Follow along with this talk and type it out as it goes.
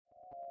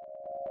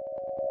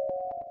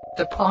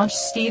The Paunch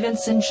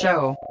Stevenson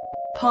Show.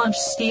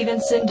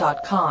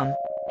 PaunchStevenson.com.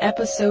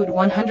 Episode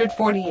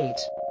 148.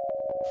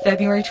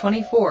 February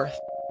 24th,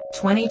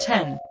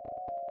 2010.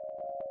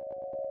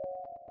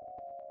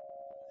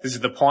 This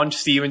is the Paunch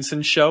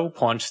Stevenson Show,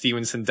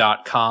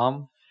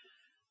 PaunchStevenson.com,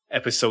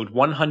 episode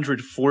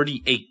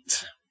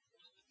 148.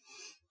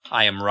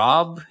 I am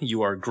Rob,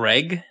 you are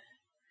Greg.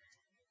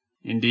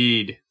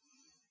 Indeed.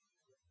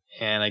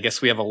 And I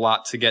guess we have a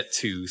lot to get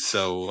to,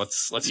 so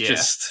let's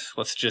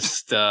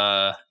just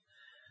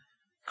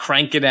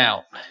crank it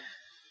out.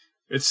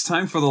 It's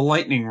time for the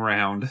lightning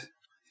round.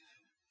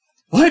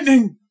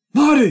 Lightning!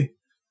 Marty!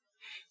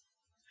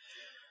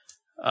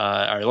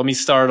 Alright, let me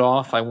start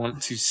off. I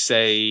want to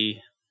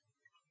say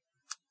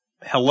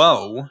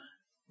hello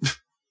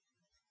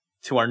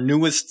to our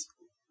newest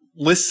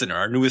listener,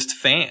 our newest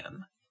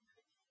fan.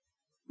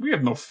 We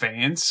have no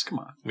fans. Come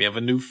on. We have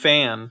a new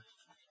fan.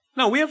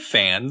 No, we have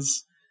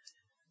fans.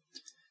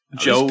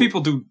 Joe, these people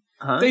do.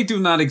 Huh? They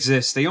do not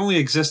exist. They only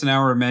exist in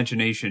our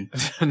imagination.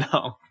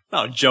 No,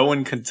 Joe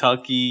in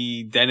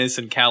Kentucky, Dennis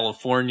in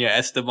California,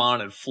 Esteban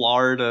in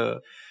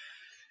Florida,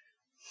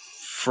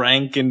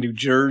 Frank in New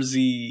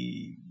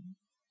Jersey,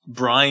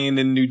 Brian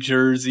in New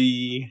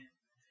Jersey.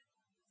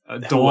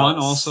 Dawn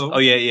also. Oh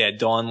yeah.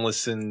 Dawn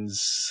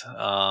listens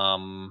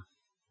in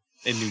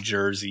New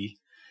Jersey.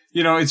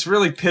 You know, it's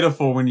really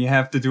pitiful when you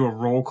have to do a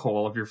roll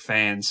call of your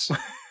fans.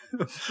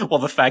 Well,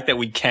 the fact that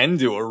we can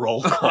do a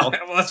roll call.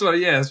 Well, that's what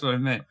I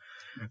meant.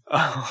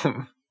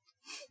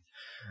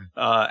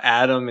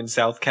 Adam in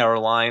South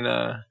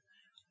Carolina.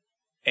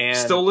 And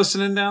still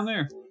listening down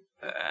there?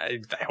 I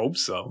hope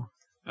so.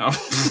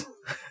 Oh.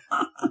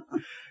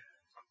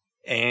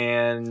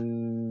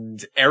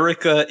 And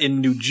Erica in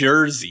New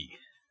Jersey.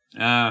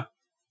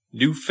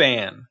 New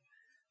fan.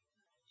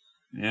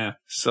 Yeah.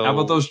 So how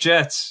about those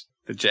Jets?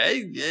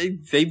 The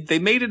they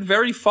made it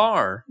very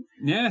far.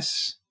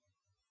 Yes.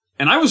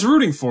 And I was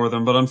rooting for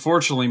them, but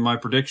unfortunately my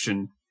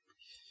prediction,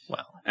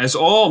 well, as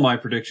all my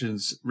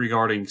predictions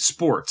regarding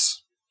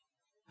sports,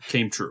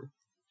 came true.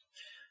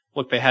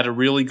 Look, they had a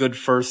really good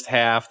first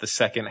half. The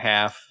second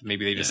half,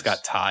 maybe they just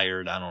got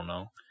tired. I don't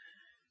know.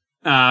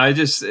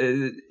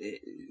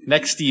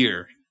 Next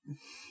year.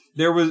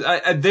 There was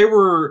they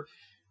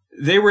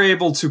were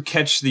able to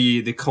catch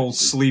the Colts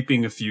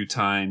sleeping a few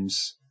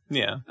times.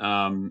 Yeah.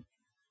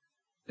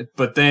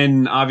 But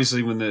then,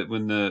 obviously, when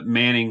the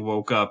Manning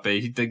woke up,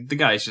 the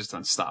guy's just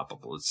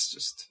unstoppable. It's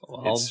just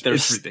it's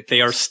ridiculous.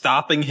 They are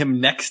stopping him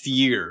next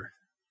year.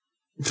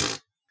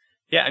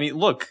 Yeah, I mean,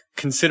 look,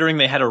 considering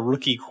they had a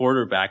rookie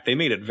quarterback, they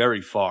made it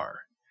very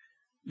far.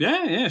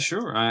 Yeah,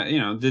 sure.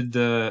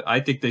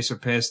 I think they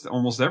surpassed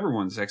almost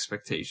everyone's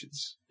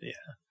expectations. Yeah.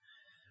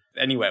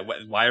 Anyway,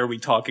 why are we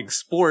talking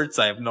sports?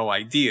 I have no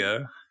idea.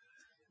 Am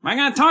I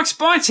going to talk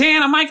sports here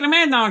on the Mike and the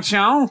Mad Dog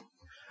Show?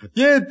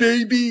 Yeah,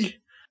 baby.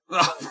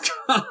 Oh,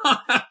 God.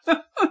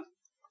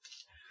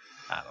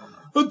 I don't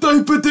know. A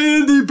diaper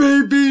dandy,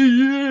 baby,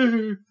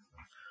 yeah.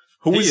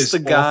 Who was the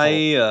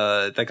guy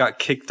that got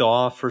kicked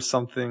off or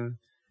something?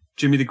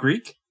 Jimmy the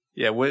Greek?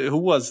 Yeah, who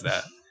was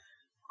that?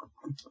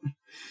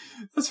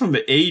 That's from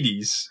the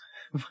 80s.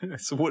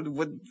 So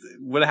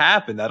what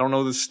happened? I don't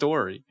know the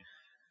story.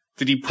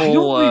 Did he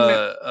pull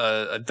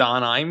a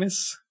Don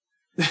Imus?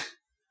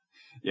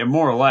 Yeah,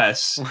 more or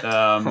less.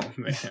 Oh,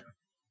 man.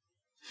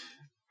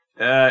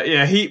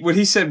 What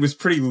he said was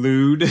pretty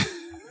lewd.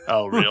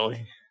 Oh,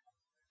 really?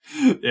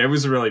 Yeah, it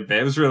was really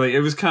bad. It was really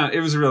a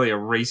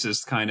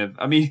racist kind of.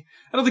 I mean,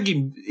 I don't think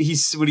he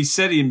what he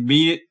said, he didn't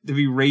mean it to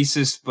be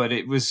racist, but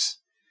it was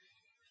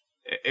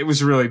a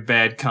really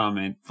bad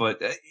comment.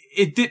 But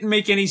it didn't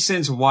make any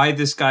sense why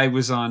this guy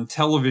was on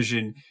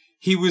television.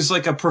 He was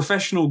like a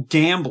professional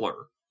gambler.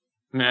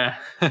 Nah.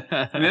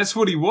 I mean, that's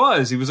what he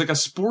was. He was like a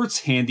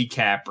sports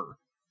handicapper.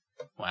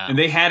 Wow. And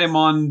they had him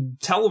on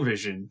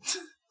television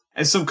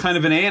as some kind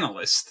of an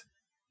analyst.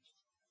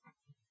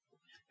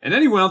 And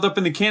then he wound up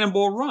in the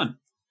Cannonball Run.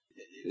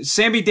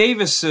 Sammy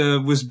Davis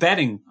was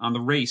betting on the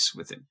race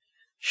with him.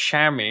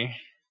 Shammy.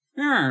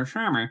 Yeah,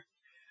 Shammy.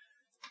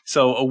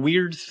 So a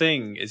weird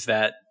thing is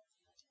that,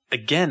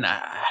 again,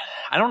 I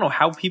don't know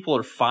how people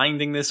are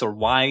finding this or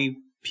why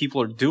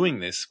people are doing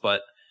this,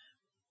 but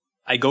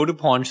I go to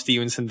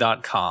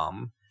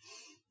PaunchStevenson.com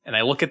and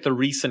I look at the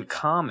recent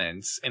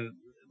comments, and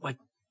like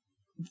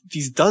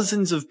these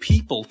dozens of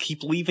people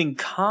keep leaving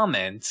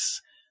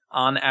comments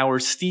on our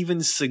Steven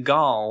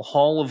Seagal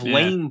Hall of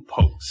Lame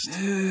post.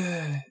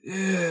 Yeah,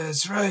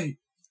 that's right.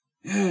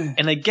 Yeah.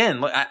 And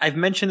again, I've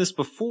mentioned this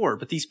before,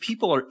 but these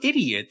people are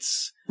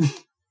idiots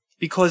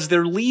because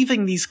they're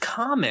leaving these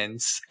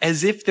comments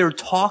as if they're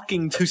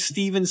talking to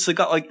Steven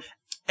Seagal, like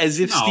as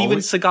if Steven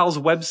Seagal's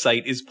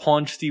website is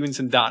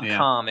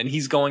PaunchStevenson.com and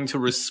he's going to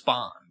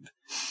respond.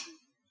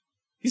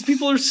 These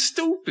people are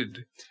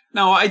stupid.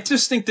 No, I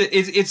just think that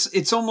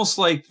it's almost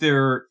like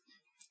they're,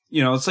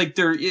 you know, it's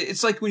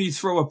like when you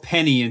throw a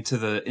penny into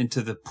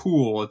the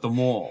pool at the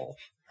mall.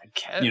 I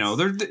guess. You know,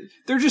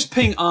 they're just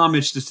paying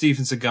homage to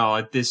Steven Seagal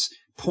at this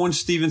Paunch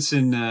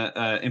Stevenson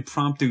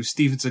impromptu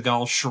Steven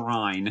Seagal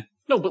shrine.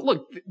 No, but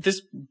look,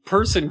 this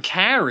person,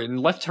 Karen,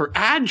 left her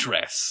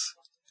address.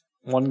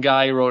 One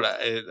guy wrote,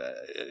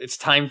 it's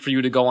time for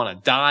you to go on a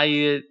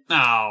diet.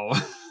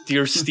 Oh.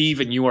 Dear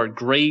Steven, you are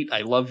great.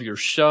 I love your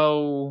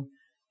show.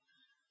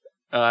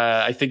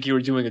 I think you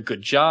are doing a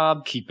good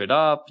job. Keep it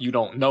up. You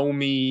don't know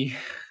me.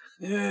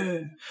 Yeah.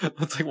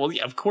 It's like, well,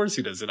 yeah, of course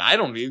he doesn't.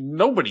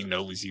 Nobody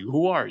knows you.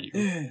 Who are you?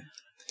 Yeah.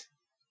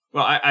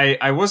 Well,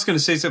 I was going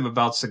to say something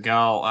about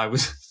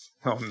Seagal.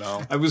 Oh,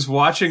 no. I was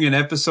watching an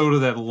episode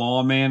of that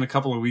Lawman a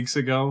couple of weeks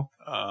ago.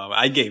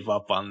 I gave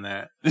up on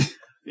that.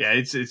 Yeah,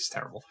 it's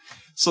terrible.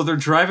 So they're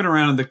driving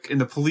around in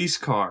the police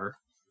car,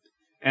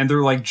 and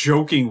they're like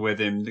joking with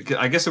him.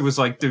 I guess it was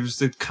like there was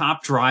the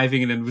cop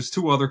driving, and then there was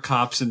two other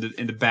cops in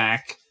the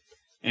back,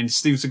 and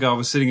Steve Seagal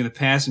was sitting in the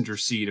passenger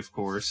seat, of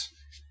course.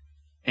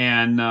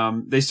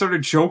 And they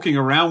started joking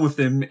around with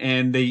him,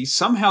 and they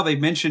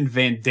mentioned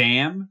Van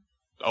Damme.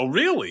 Oh,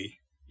 really?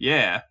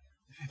 Yeah.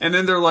 And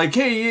then they're like,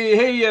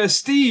 hey,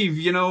 Steve,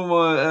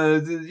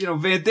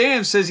 Van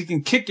Damme says he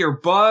can kick your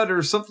butt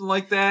or something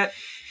like that.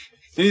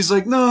 And he's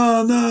like,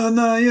 no,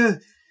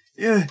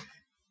 yeah,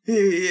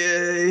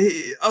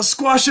 I'll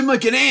squash him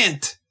like an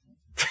ant.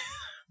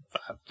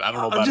 I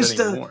don't know about it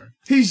anymore.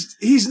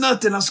 He's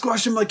nothing. I'll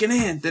squash him like an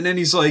ant. And then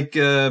he's like,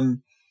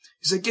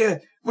 yeah,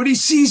 when he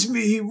sees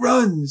me, he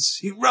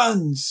runs.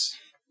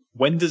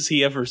 When does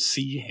he ever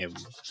see him?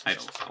 I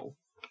don't know.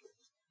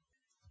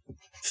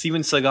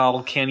 Steven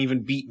Seagal can't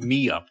even beat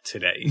me up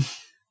today.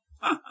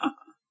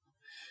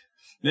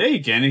 Yeah, he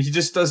can. He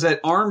just does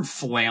that arm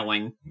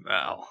flailing.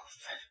 Well,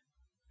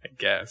 I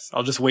guess.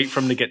 I'll just wait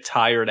for him to get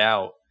tired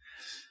out.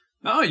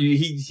 No,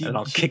 and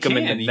I'll kick him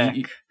in the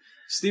neck.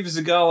 Steven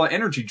Seagal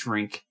energy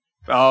drink.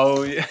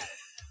 Oh, yeah.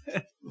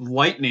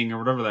 Lightning or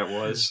whatever that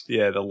was.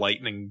 Yeah, the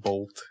lightning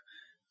bolt.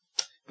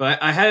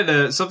 But I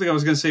had something I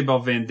was going to say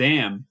about Van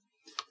Damme.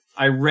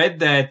 I read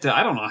that,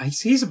 I don't know,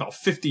 he's about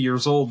 50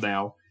 years old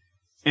now.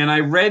 And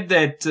I read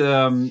that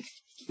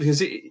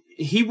because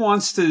he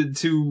wants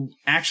to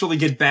actually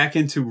get back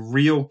into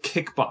real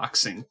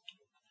kickboxing.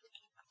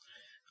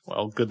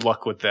 Well, good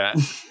luck with that.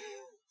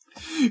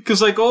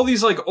 Because like all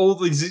these like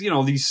old,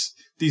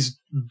 these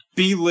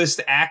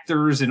B-list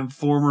actors and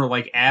former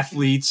like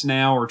athletes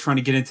now are trying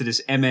to get into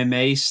this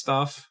MMA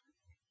stuff.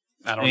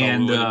 I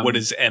don't know what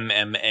is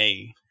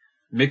MMA.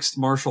 Mixed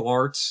martial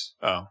arts.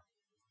 Oh,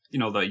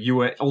 the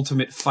US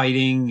Ultimate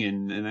Fighting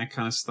and that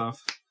kind of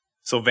stuff.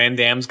 So Van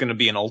Damme's going to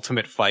be an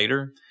Ultimate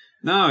Fighter?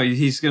 No,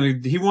 he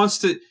wants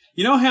to.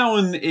 You know how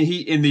in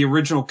the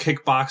original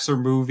Kickboxer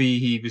movie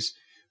he was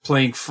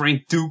playing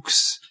Frank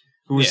Dukes,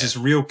 who was this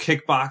real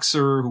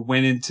kickboxer who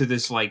went into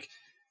this a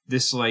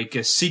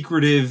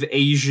secretive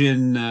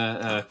Asian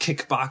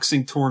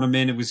kickboxing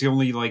tournament. It was the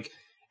only like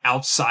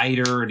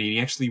outsider, and he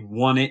actually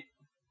won it.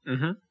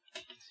 Mm-hmm.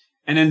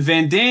 And then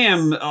Van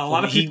Damme, a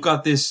lot of people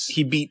got this.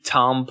 He beat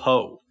Tom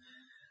Poe.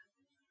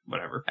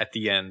 Whatever. At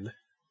the end.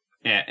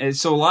 Yeah, and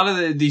so a lot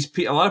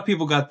of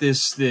people got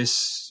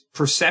this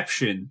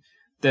perception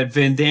that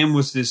Van Damme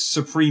was this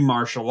supreme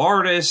martial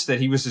artist,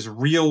 that he was this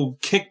real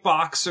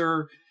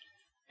kickboxer,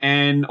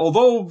 and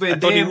although Van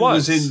Damme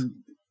was in,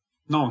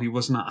 no, he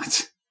was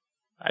not.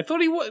 I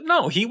thought he was.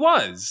 No, he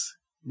was.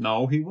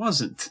 No, he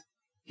wasn't.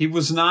 He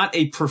was not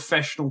a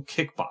professional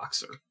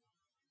kickboxer.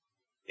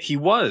 He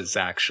was,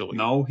 actually.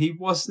 No, he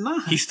was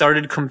not. He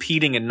started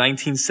competing in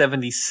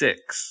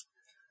 1976.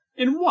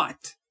 In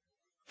what?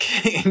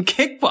 In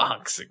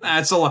kickboxing.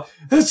 That's a lie.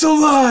 That's a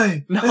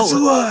lie. No, that's a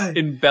lie.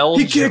 In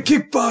Belgium. He can't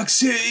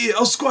kickbox.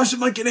 I'll squash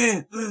him like an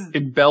ant.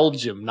 In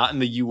Belgium, not in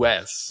the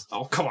U.S.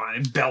 Oh, come on.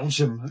 In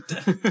Belgium.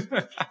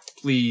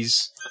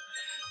 Please.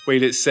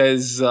 Wait, it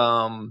says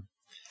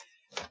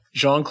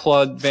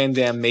Jean-Claude Van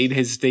Damme made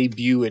his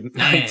debut in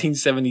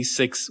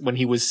 1976 when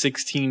he was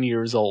 16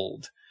 years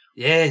old.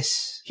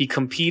 Yes. He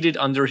competed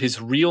under his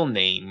real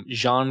name,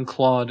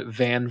 Jean-Claude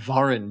Van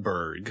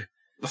Varenberg.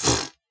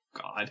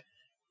 God.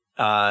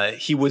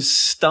 He was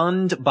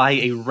stunned by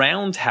a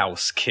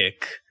roundhouse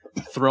kick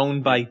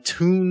thrown by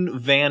Toon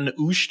Van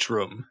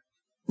Oostrum.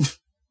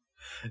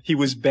 He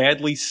was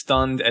badly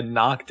stunned and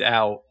knocked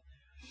out,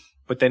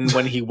 but then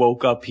when he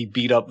woke up, he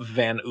beat up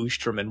Van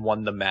Oostrum and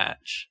won the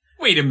match.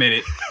 Wait a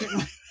minute.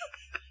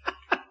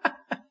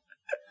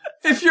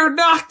 If you're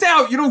knocked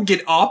out, you don't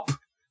get up.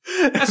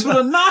 That's what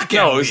a knockout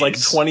No, it was is. like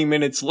 20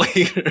 minutes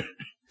later.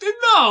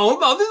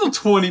 No, there's no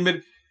 20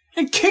 minutes.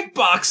 In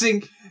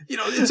kickboxing,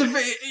 it's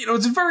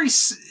a very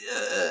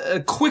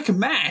quick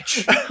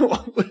match.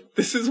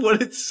 This is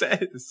what it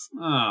says.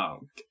 Oh,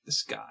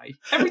 this guy.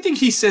 Everything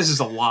he says is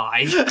a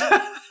lie.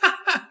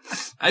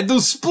 I do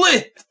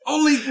split.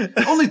 Only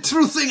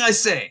true thing I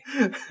say.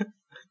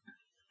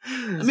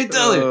 Let me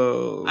tell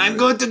you, I'm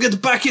going to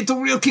get back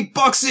into real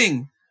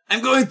kickboxing.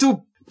 I'm going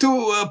to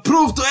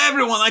prove to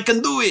everyone I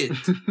can do it.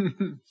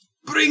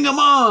 Bring them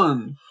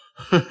on.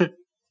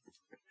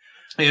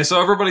 Yeah,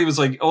 so everybody was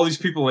like, all these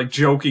people like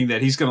joking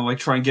that he's gonna like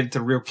try and get into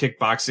real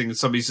kickboxing and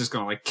somebody's just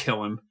gonna like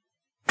kill him.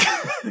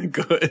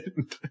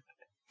 Good.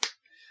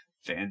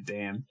 Van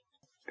Damme.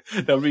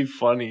 That would be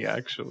funny,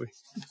 actually.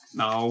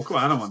 No, come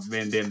on, I don't want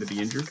Van Damme to be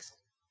injured.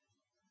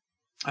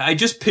 I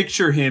just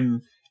picture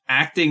him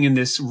acting in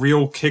this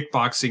real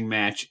kickboxing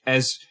match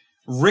as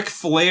Ric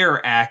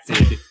Flair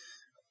acted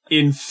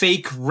in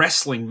fake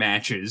wrestling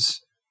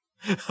matches.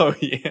 Oh,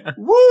 yeah.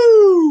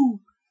 Woo!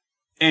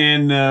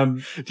 And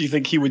Do you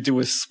think he would do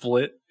a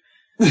split?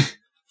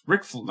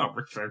 Ric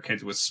Flair can't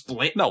do a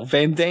split. No,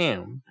 Van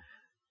Damme.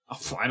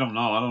 Oh, I don't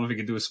know. I don't know if he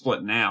can do a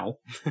split now.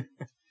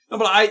 No,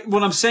 but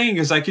what I'm saying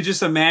is I could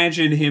just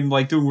imagine him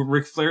like doing what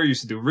Ric Flair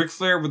used to do. Ric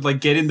Flair would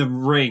like get in the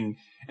ring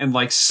and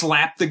like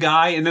slap the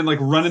guy and then like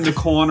run in the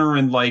corner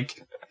and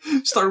like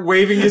start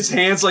waving his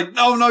hands like,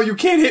 no, you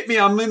can't hit me.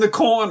 I'm in the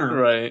corner.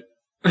 Right.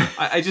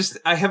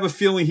 I have a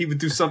feeling he would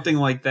do something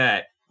like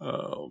that.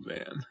 Oh,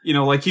 man. You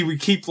know, like he would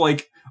keep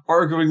like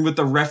arguing with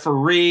the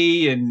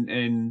referee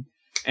and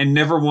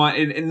never want,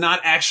 and not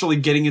actually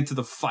getting into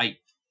the fight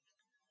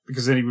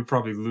because then he would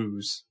probably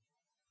lose.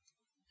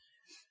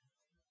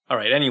 All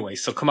right. Anyway,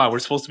 so come on. We're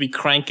supposed to be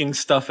cranking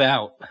stuff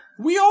out.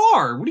 We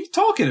are. What are you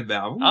talking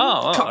about?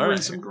 We're covering all right.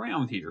 some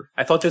ground here.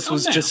 I thought this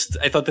was just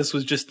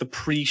the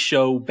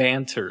pre-show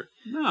banter.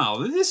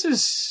 No, this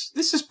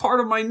is part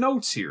of my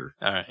notes here.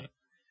 All right.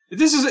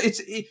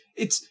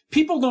 It's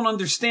people don't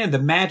understand the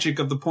magic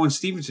of the Pawn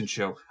Stevenson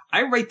show.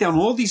 I write down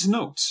all these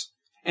notes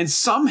and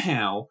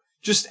somehow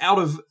just out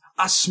of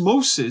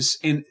osmosis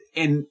and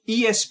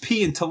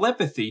ESP and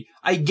telepathy,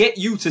 I get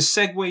you to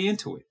segue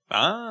into it.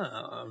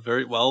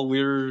 Very well.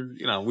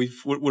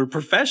 We're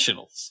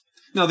professionals.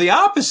 Now, the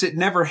opposite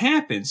never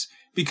happens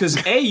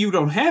because A, you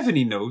don't have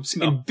any notes,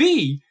 No. and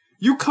B,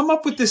 you come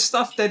up with this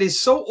stuff that is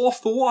so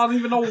off the wall, I don't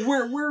even know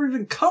where it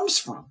even comes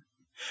from.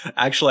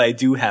 Actually, I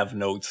do have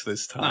notes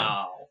this time.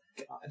 Oh,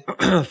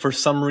 God. For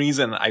some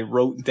reason, I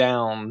wrote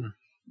down,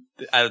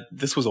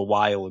 this was a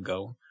while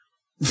ago.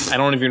 I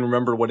don't even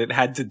remember what it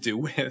had to do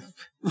with.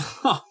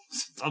 Oh,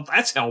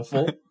 that's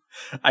helpful.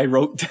 I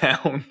wrote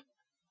down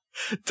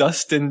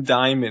Dustin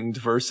Diamond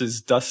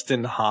versus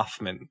Dustin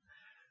Hoffman.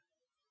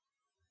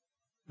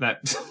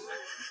 That.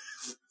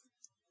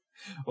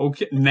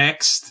 Okay,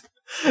 next.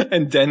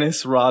 And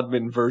Dennis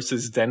Rodman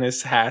versus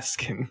Dennis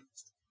Haskins.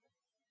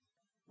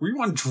 Were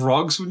you on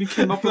drugs when you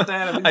came up with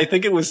that? I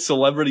think it was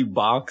celebrity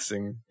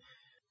boxing.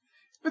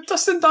 But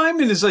Dustin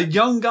Diamond is a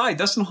young guy.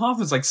 Dustin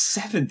Hoffman's like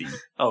 70.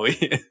 Oh,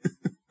 yeah.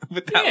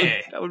 But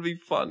that would be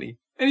funny.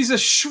 And he's a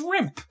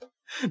shrimp.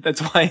 That's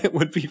why it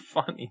would be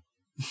funny.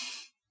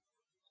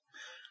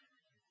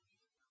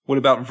 What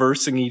about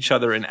versing each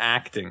other in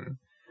acting?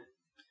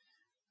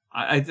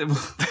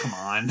 Come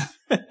on.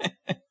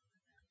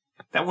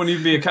 That wouldn't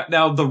even be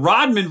now, the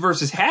Rodman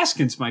versus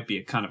Haskins might be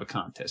a kind of a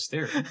contest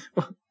there.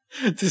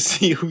 To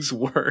see who's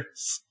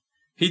worse.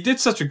 He did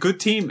such a good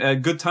time.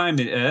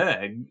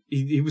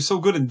 He was so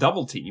good in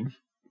Double Team.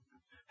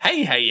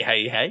 Hey.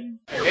 Hey,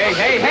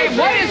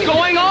 what is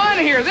going on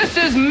here? This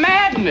is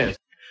madness.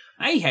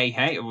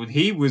 Hey. Well,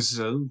 he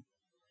was,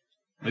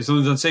 he's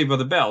only done Saved by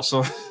the Bell,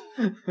 so.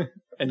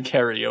 And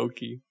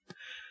karaoke.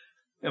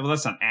 Yeah, well,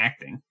 that's not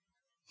acting.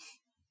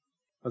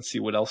 Let's see,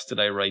 what else did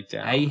I write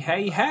down?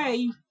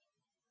 Hey.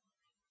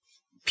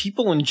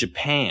 People in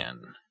Japan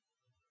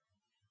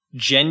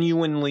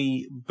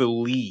genuinely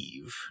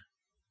believe,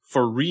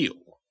 for real,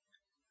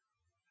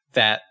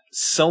 that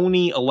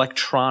Sony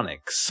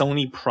Electronics,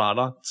 Sony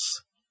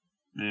products,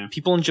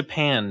 people in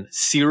Japan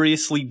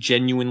seriously,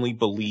 genuinely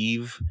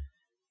believe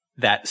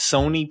that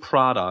Sony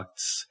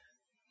products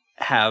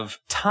have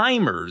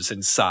timers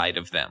inside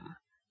of them.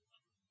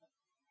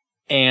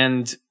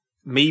 And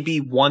maybe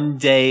one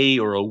day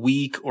or a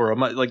week or a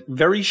month, like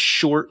very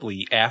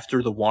shortly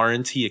after the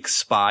warranty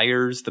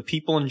expires, the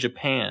people in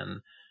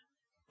Japan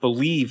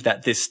believe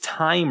that this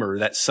timer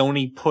that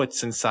Sony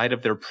puts inside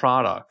of their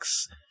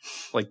products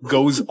like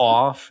goes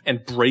off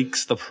and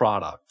breaks the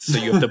product. So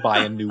you have to buy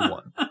a new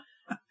one.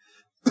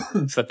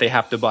 So that they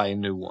have to buy a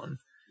new one.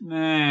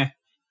 Nah.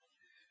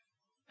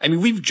 I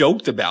mean, we've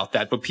joked about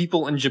that, but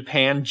people in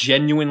Japan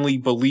genuinely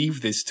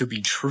believe this to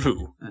be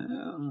true.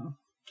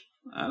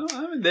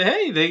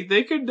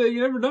 They could,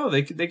 you never know.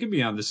 They could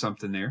be onto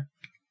something there.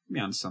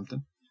 Be onto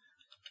something.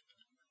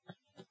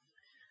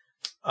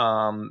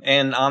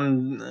 And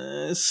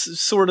on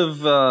sort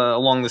of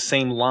along the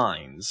same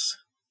lines,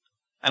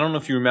 I don't know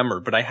if you remember,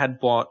 but I had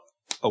bought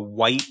a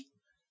white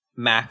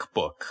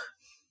MacBook,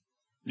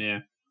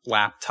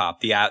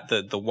 laptop,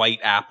 the white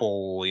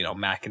Apple,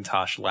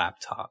 Macintosh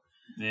laptop.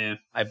 Yeah,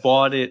 I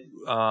bought it.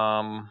 It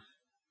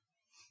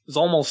was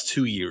almost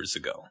 2 years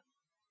ago,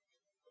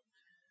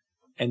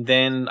 and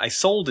then I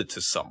sold it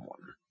to someone.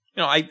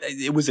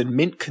 It was in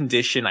mint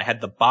condition. I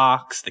had the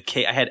box, the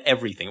case, I had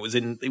everything.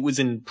 It was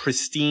in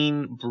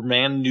pristine,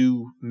 brand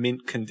new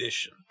mint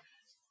condition.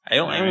 I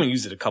only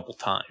used it a couple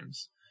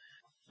times.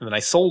 And then I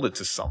sold it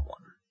to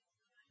someone.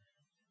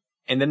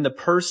 And then the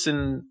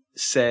person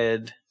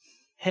said,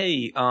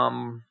 "Hey,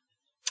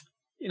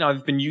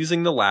 I've been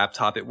using the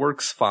laptop. It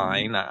works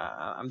fine.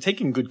 I'm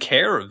taking good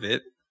care of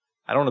it.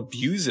 I don't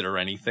abuse it or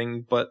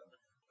anything, but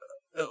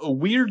a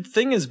weird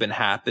thing has been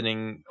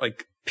happening.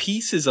 Like,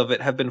 pieces of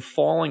it have been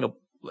falling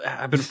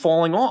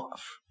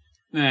off."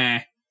 Nah.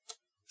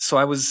 So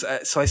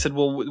I said,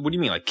 well, what do you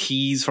mean? Like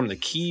keys from the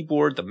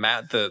keyboard,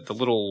 the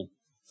little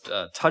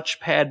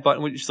touchpad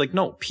button? She's like,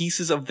 no,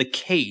 pieces of the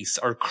case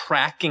are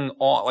cracking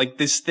off. Like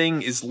this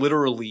thing is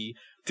literally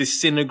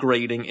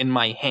disintegrating in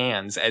my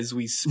hands as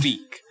we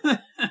speak.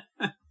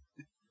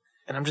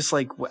 And I'm just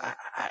like,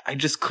 I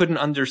just couldn't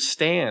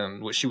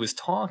understand what she was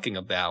talking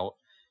about.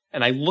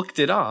 And I looked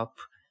it up,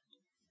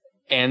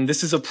 and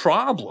this is a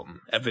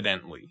problem,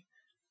 evidently.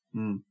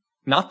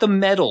 Not the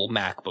metal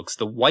MacBooks,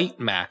 the white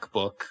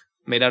MacBook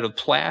made out of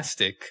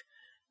plastic.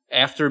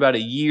 After about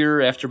a year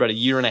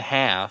and a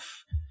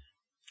half,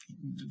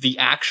 the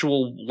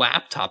actual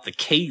laptop, the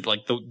case,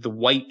 like the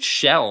white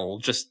shell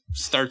just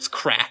starts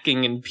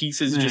cracking and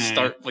pieces just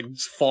start like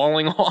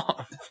falling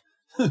off.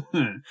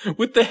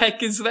 What the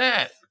heck is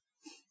that?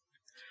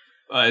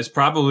 It's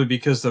probably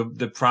because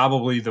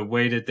probably the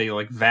way that they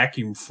like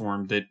vacuum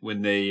formed it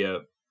when they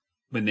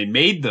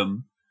made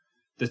them,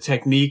 the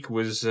technique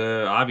was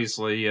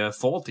obviously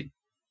faulty.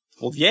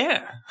 Well,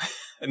 yeah.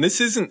 And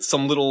this isn't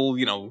some little,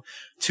 $200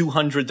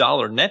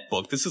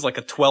 netbook. This is like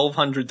a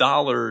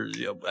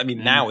 $1,200. I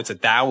mean, now it's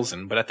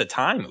 $1,000, but at the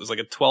time it was like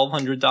a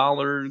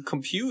 $1,200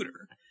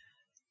 computer.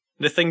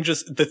 The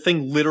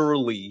thing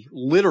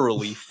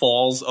literally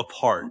falls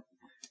apart.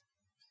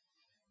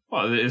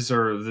 Well, is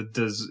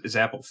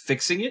Apple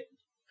fixing it?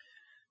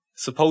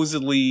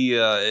 Supposedly,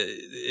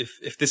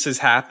 if this is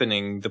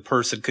happening, the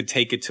person could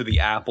take it to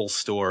the Apple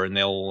store and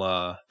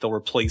they'll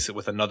replace it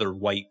with another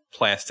white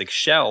plastic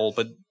shell.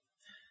 But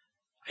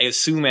I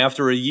assume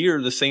after a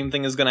year, the same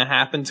thing is going to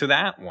happen to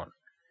that one.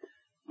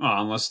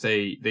 Oh, unless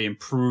they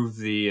improve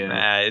the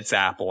it's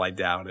Apple. I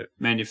doubt it.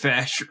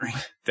 Manufacturing.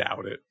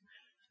 Doubt it.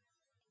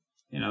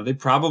 They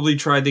probably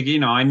tried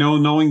to, I know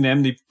knowing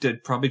them, they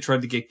probably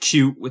tried to get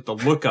cute with the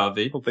look of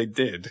it. Well, they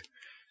did.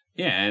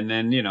 Yeah, and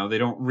then, they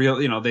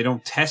don't they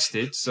don't test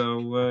it,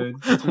 so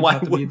why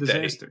would be a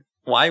disaster.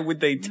 They? Why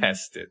would they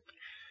test it?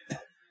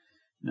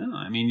 No,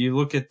 I mean, you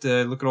look at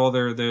all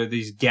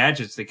these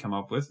gadgets they come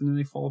up with, and then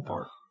they fall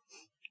apart.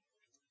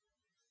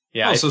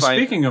 Yeah.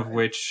 Speaking of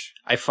which,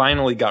 I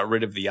finally got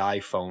rid of the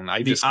iPhone.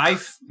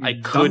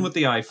 Done with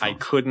the iPhone. I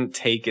couldn't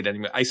take it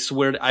anymore. I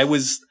swear, I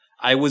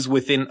was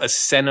within a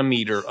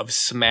centimeter of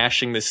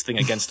smashing this thing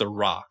against a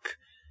rock.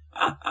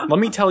 Let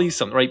me tell you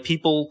something, right?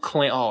 People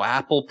claim,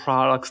 Apple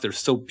products, they're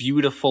so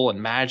beautiful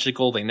and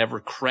magical. They never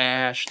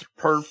crash. They're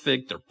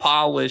perfect. They're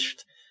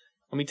polished.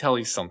 Let me tell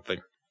you something.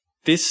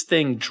 This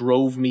thing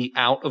drove me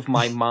out of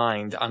my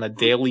mind on a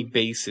daily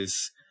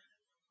basis.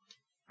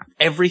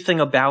 Everything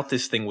about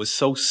this thing was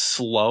so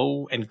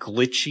slow and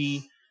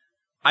glitchy.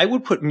 I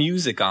would put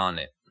music on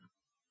it.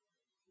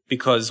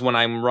 Because when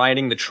I'm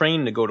riding the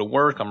train to go to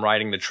work, I'm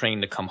riding the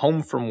train to come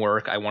home from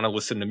work, I want to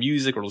listen to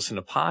music or listen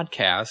to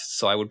podcasts.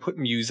 So I would put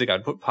music,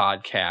 I'd put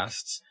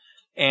podcasts.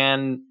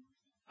 And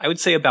I would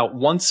say about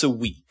once a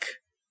week,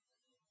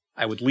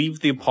 I would leave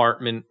the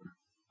apartment.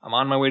 I'm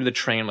on my way to the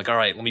train. I'm like, all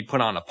right, let me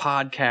put on a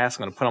podcast.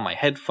 I'm going to put on my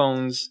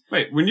headphones.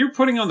 Wait, when you're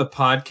putting on the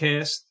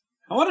podcast,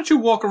 why don't you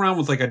walk around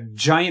with like a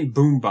giant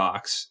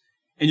boombox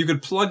and you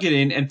could plug it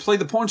in and play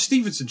the Paunch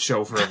Stevenson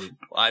show for everyone?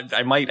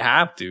 I might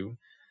have to.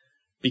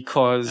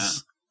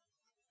 Because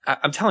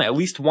I'm telling you, at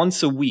least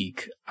once a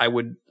week, I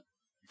would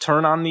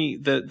turn on the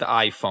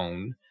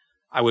iPhone.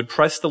 I would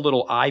press the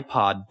little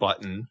iPod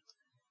button,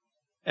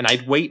 and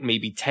I'd wait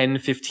maybe 10,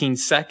 15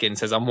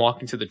 seconds as I'm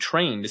walking to the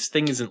train. This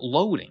thing isn't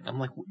loading. I'm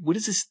like, what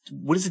is this?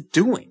 What is it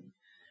doing?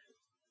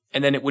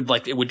 And then it would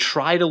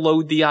try to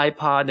load the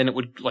iPod, and it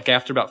would,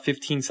 after about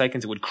 15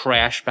 seconds, it would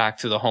crash back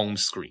to the home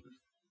screen.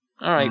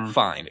 All right,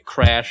 fine. It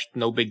crashed.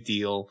 No big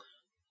deal.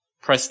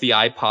 Press the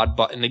iPod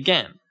button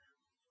again.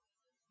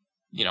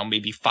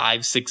 Maybe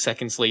 5, 6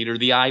 seconds later,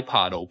 the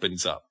iPod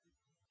opens up.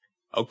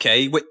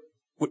 Okay,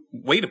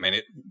 wait a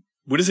minute.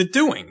 What is it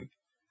doing?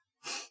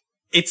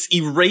 It's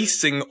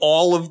erasing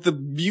all of the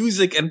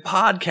music and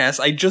podcasts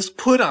I just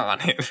put on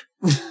it.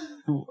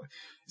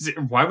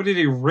 Why would it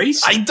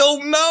erase it? I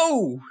don't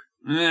know.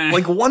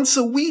 Once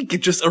a week,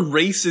 it just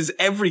erases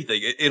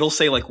everything. It'll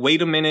say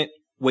wait a minute.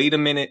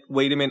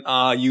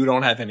 You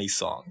don't have any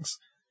songs.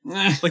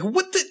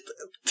 What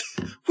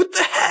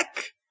the heck?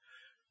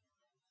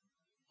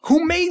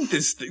 Who made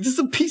this thing? This is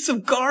a piece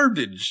of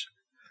garbage.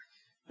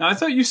 Now, I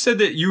thought you said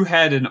that you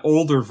had an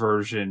older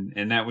version,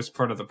 and that was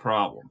part of the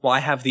problem. Well, I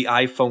have the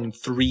iPhone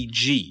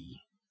 3G,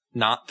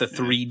 not the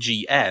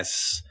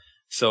 3GS.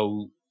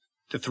 So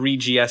the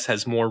 3GS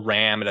has more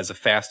RAM, it has a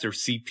faster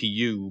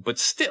CPU, but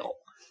still.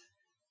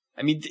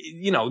 I mean,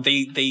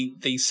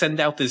 they send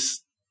out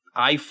this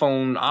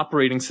iPhone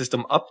operating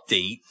system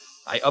update.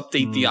 I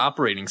update the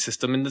operating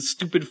system, and the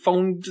stupid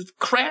phone just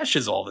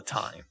crashes all the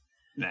time.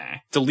 Nah.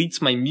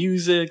 Deletes my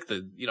music.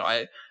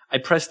 I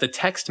press the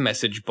text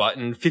message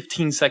button.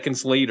 15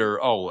 seconds later,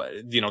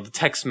 the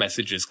text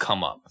messages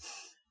come up.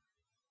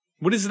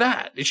 What is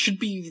that? I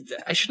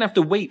shouldn't have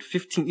to wait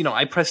 15,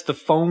 I press the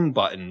phone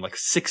button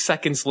 6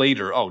 seconds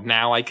later. Oh,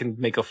 now I can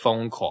make a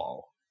phone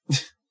call.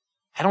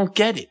 I don't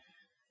get it.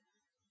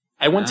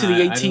 I went to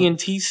the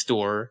AT&T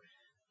store.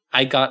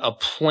 I got a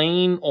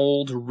plain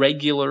old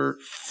regular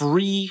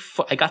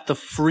I got the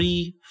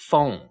free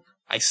phone.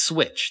 I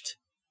switched.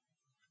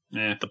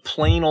 Yeah. The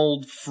plain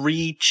old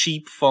free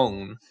cheap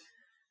phone.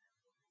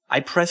 I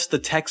pressed the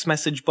text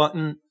message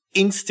button.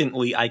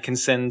 Instantly, I can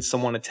send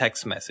someone a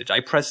text message. I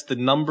press the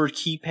number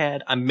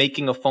keypad. I'm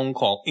making a phone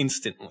call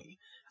instantly.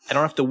 I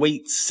don't have to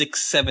wait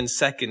 6-7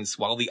 seconds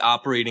while the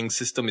operating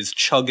system is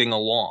chugging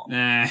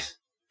along.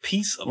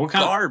 Piece of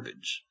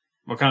garbage.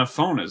 What kind of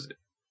phone is it?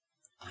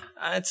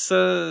 It's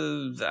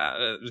a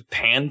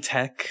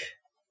Pantech.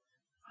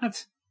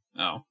 What?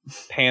 Oh.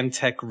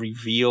 Pantech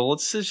Reveal.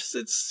 It's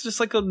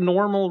just like a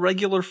normal,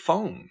 regular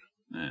phone.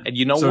 Yeah. And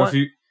you know what?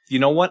 You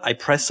know what? I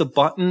press a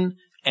button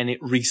and it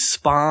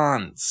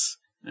responds.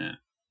 Yeah.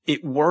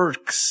 It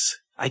works.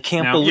 I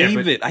can't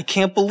believe it. I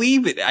can't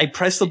believe it. I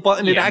press the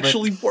button. It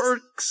actually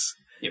works.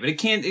 Yeah, but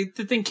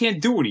the thing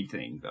can't do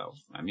anything, though.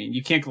 I mean,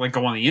 you can't, like,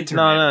 go on the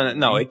internet.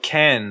 No, it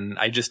can.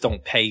 I just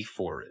don't pay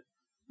for it.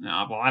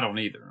 No, well, I don't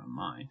either on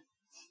mine.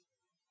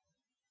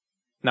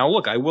 Now,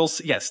 look, I will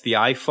say, yes, the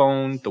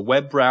iPhone, the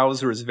web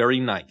browser is very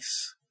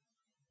nice.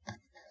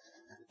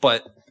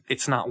 But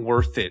it's not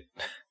worth it.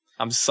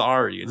 I'm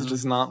sorry. It's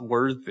just not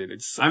worth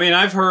it. I mean,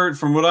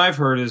 from what I've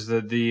heard is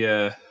that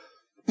the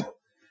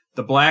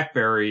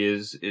BlackBerry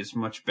is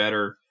much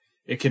better.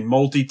 It can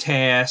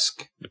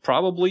multitask. It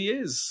probably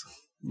is.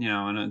 You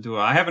know, and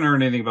I haven't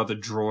heard anything about the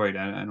Droid.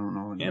 I don't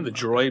know. Yeah, the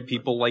Droid.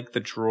 People like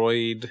the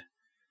Droid.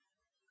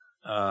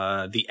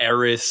 The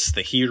Eris,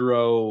 the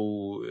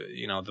Hero,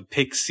 you know, the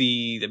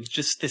Pixie,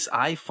 just this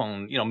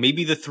iPhone, you know,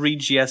 maybe the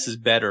 3GS is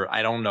better.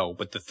 I don't know,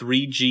 but the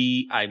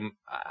 3G,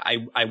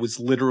 I was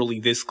literally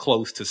this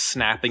close to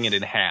snapping it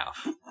in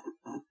half.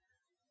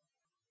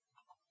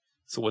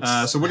 So what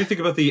do you think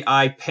about the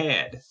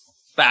iPad?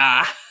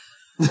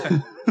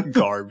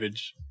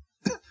 Garbage.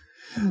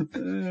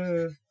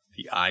 The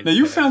iPad. Now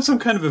you found some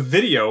kind of a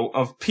video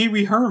of Pee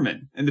Wee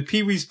Herman in the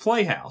Pee Wee's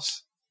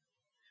Playhouse.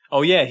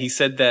 Oh, yeah, he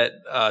said that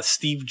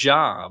Steve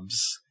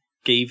Jobs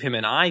gave him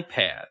an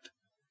iPad.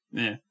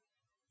 Yeah.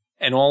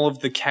 And all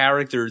of the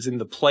characters in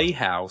the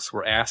Playhouse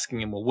were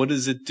asking him, well, what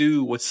does it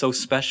do? What's so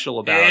special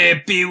about it?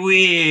 Hey,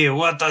 Pee-wee,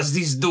 what does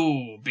this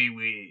do,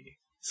 Pee-wee?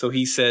 So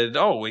he said,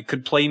 oh, it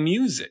could play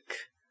music.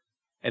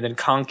 And then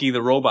Conky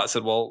the robot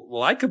said,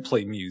 well, I could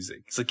play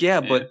music. He's like,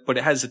 yeah. But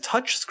it has a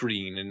touch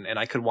screen and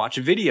I could watch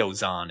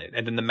videos on it.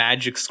 And then the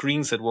magic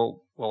screen said,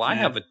 well, I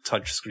have a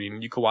touch screen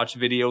and you could watch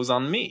videos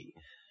on me.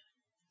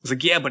 I was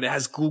like, yeah, but it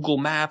has Google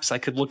Maps. I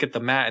could look at the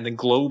map. And then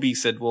Globey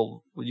said,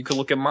 well, you could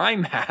look at my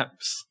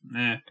maps.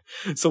 Yeah.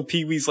 So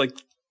Pee-wee's like,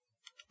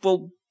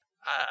 well,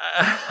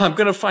 I'm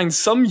going to find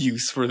some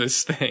use for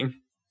this thing.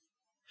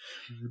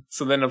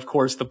 So then, of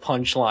course, the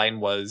punchline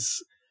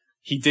was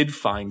he did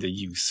find a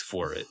use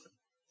for it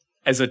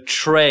as a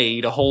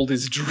tray to hold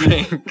his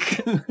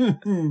drink.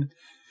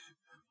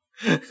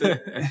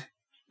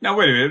 Now,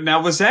 wait a minute.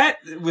 Now, was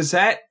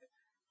that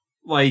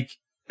like,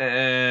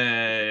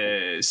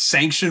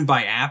 sanctioned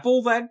by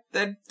Apple, that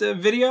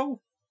video?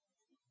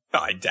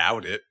 I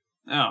doubt it.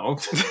 Oh.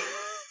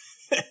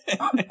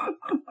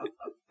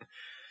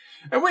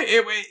 And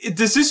wait,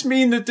 does this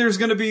mean that he's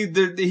going to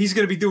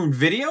be doing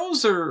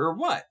videos or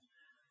what?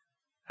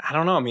 I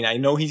don't know. I mean, I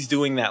know he's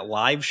doing that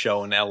live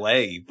show in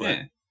LA, but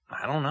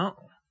I don't know.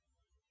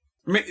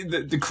 I mean,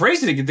 the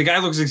crazy thing, the guy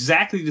looks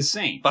exactly the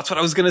same. That's what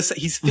I was going to say.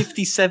 He's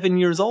 57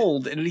 years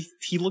old and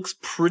he looks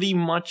pretty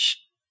much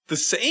the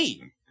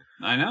same.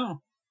 I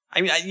know.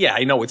 I mean,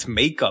 I know it's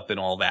makeup and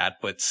all that,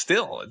 but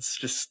still, it's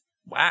just,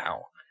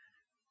 wow.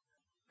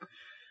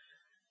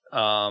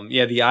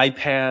 The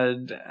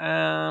iPad,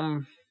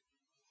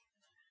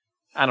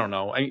 I don't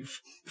know.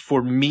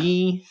 For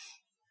me,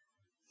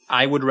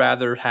 I would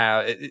rather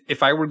have,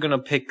 if I were going to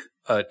pick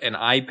an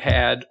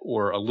iPad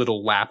or a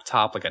little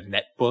laptop, like a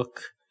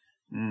netbook,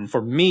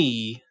 for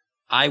me,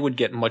 I would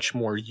get much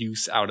more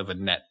use out of a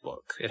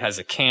netbook. It has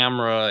a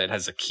camera, it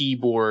has a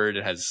keyboard,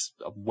 it has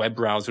a web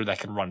browser that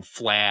can run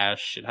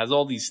Flash, it has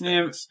all these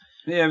things.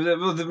 Yeah,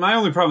 my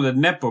only problem with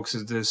the netbooks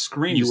is the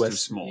screen is too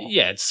small.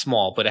 Yeah, it's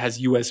small, but it has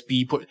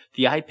USB port.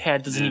 The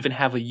iPad doesn't even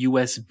have a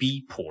USB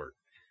port.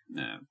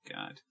 Oh,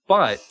 God.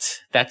 But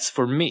that's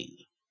for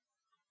me.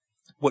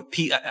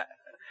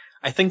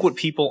 I think what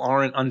people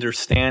aren't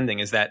understanding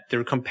is that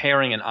they're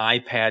comparing an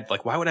iPad.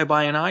 Like, why would I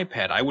buy an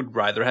iPad? I would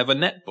rather have a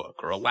netbook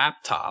or a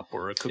laptop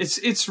or a.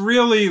 It's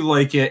really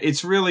like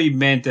it's really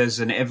meant as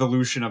an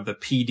evolution of the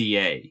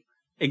PDA.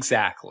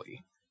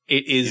 Exactly.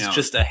 It is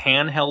just a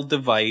handheld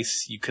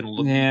device. You can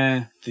look.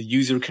 Yeah. The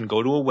user can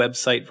go to a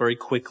website very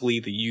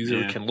quickly. The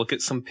user can look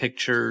at some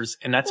pictures,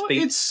 and that's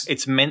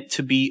it's meant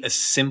to be a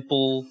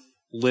simple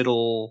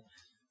little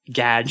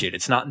gadget.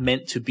 It's not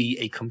meant to be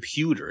a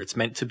computer. It's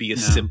meant to be a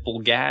simple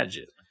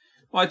gadget.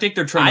 Well, I think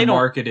they're trying to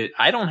market it.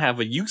 I don't have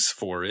a use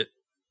for it,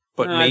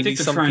 but maybe I think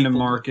they're trying to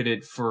market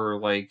it for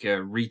like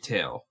the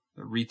retail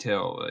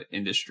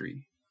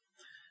industry.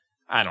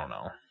 I don't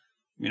know.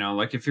 You know,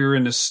 like if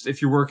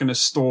you work in a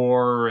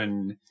store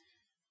and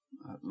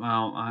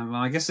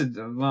I guess it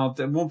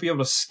won't be able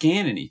to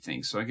scan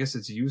anything, so I guess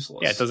it's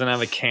useless. Yeah, it doesn't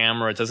have a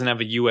camera. It doesn't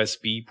have a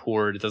USB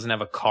port. It doesn't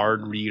have a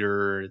card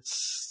reader.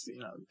 It's,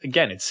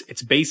 again,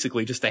 it's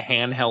basically just a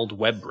handheld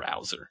web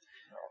browser.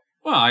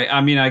 Well,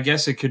 I mean, I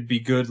guess it could be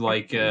good,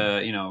 like,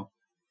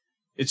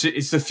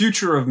 it's the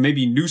future of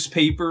maybe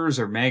newspapers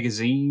or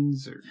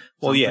magazines or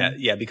something. Well,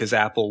 yeah, because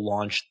Apple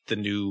launched the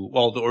new,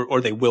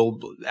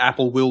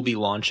 Apple will be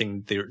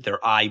launching their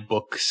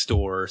iBook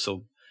store,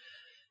 so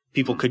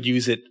people could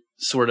use it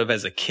sort of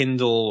as a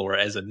Kindle or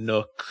as a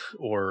Nook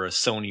or a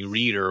Sony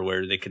Reader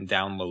where they can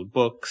download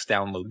books,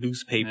 download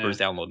newspapers,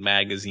 download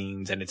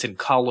magazines, and it's in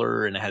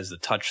color and it has the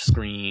touch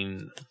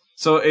screen.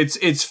 So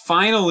it's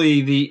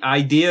finally the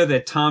idea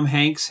that Tom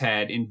Hanks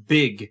had in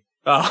Big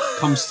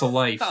comes to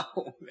life.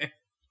 Oh, man.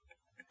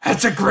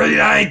 That's a great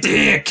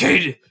idea,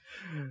 kid.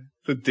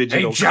 The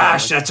digital Hey,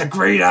 Josh, comic, that's a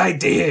great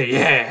idea,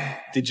 yeah.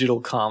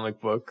 digital comic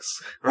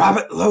books.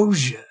 Robert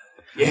Loggia,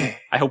 yeah.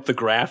 I hope the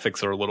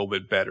graphics are a little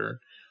bit better.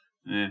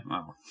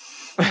 Well.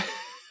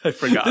 I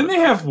forgot. Didn't they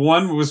have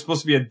one that was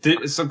supposed to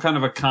be some kind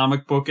of a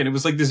comic book, and it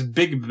was like this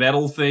big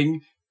metal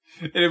thing,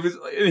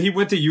 and he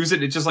went to use it,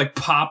 and it just like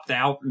popped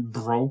out and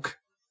broke.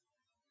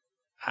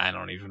 I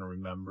don't even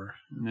remember.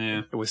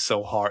 Yeah. It was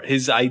so hard.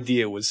 His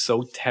idea was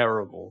so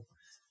terrible.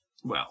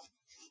 Well.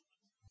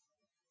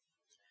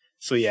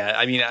 So yeah,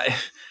 I mean,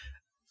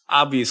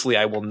 obviously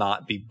I will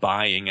not be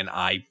buying an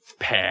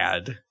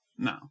iPad.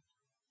 No.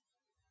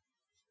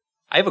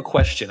 I have a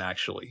question,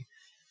 actually.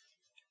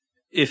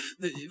 If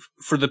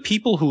for the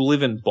people who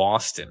live in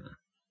Boston,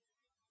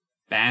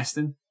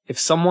 if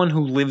someone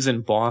who lives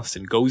in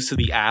Boston goes to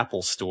the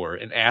Apple store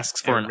and asks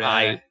for an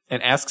iPod,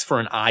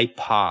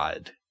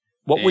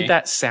 what would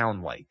that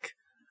sound like?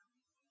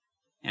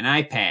 An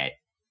iPad.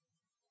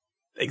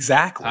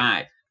 Exactly.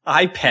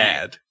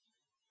 iPad.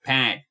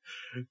 Pad.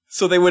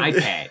 So they would.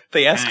 iPad.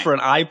 They ask for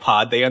an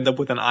iPod. They end up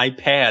with an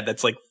iPad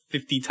that's like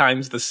 50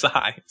 times the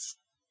size.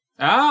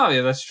 Oh,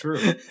 yeah, that's true.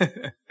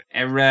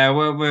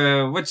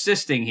 What's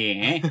this thing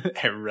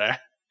here, eh?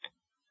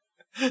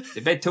 It's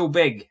a bit too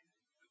big.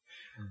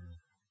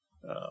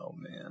 Oh,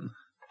 man.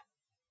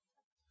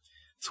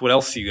 So what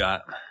else you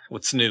got?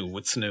 What's new?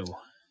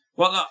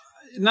 Well,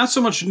 not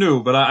so much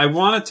new, but I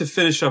wanted to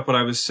finish up what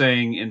I was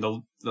saying in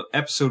the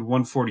episode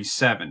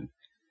 147.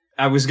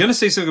 I was going to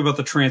say something about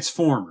the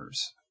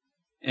Transformers,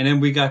 and then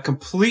we got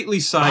completely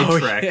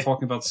sidetracked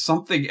talking about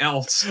something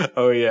else.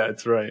 Oh, yeah,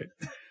 that's right.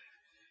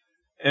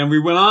 And we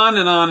went on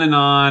and on and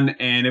on,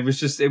 and it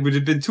would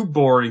have been too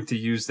boring to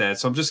use that.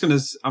 So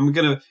I'm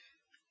gonna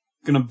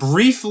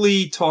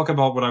briefly talk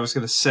about what I was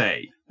gonna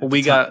say. Well,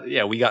 we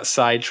got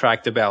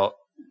sidetracked about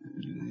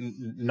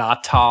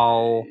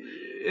Natal.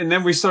 And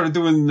then we started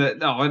doing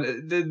not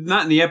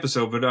in the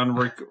episode, but on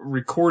a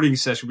recording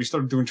session, we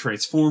started doing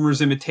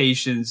Transformers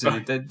imitations,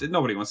 and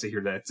nobody wants to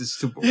hear that. It's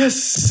too boring.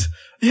 Yes,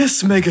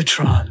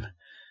 Megatron.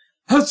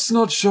 That's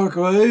not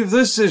Shockwave.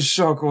 This is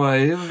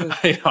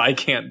Shockwave. I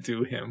can't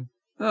do him.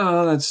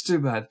 Oh, that's too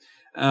bad.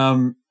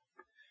 All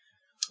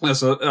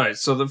right.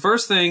 So the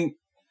first thing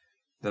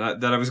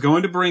that I was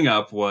going to bring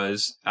up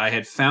was I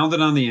had found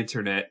it on the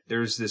internet.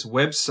 There's this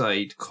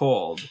website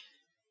called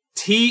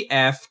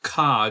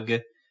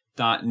tfcog.net,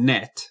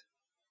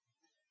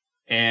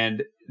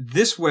 and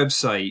this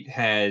website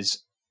has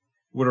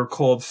what are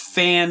called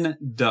fan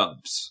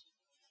dubs.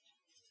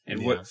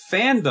 And what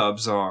fan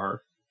dubs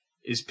are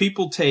is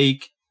people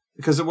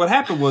because what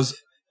happened was,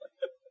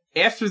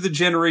 after the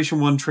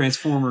Generation 1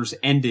 Transformers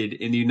ended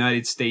in the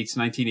United States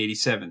in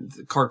 1987,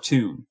 the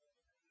cartoon,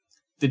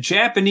 the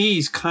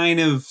Japanese kind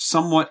of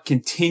somewhat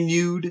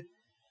continued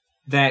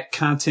that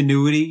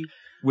continuity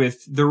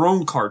with their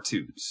own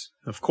cartoons.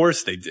 Of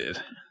course they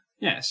did.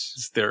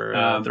 Yes. They're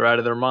out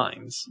of their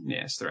minds.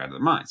 Yes, they're out of their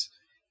minds.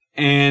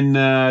 And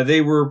they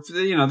were,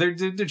 they're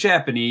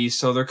Japanese,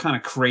 so they're kind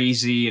of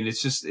crazy, and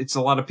it's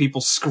a lot of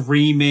people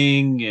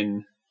screaming,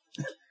 and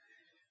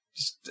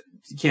just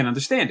you can't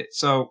understand it.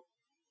 So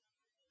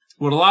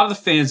what a lot of the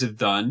fans have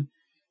done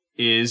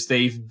is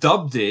they've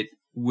dubbed it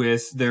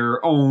with their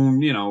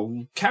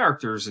own,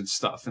 characters and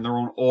stuff, and their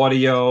own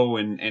audio,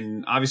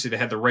 and obviously they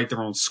had to write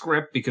their own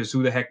script, because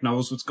who the heck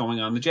knows what's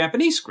going on in the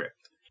Japanese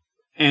script,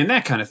 and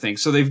that kind of thing.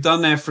 So they've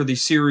done that for the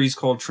series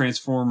called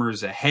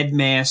Transformers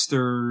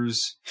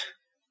Headmasters,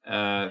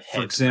 for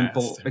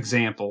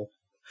example.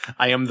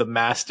 I am the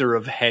master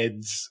of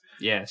heads.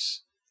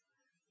 Yes.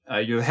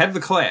 You're the head of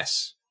the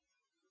class.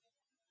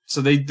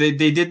 So they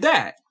did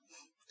that.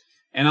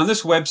 And on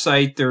this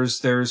website,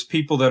 there's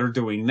people that are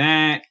doing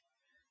that.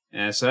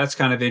 So that's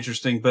kind of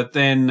interesting. But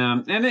then,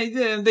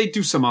 and they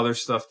do some other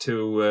stuff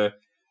too.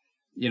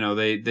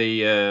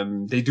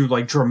 They do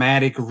like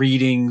dramatic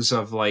readings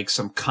of like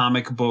some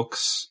comic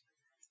books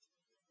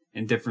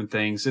and different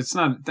things. It's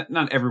not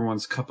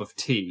everyone's cup of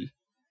tea.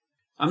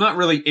 I'm not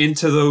really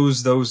into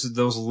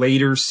those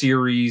later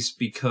series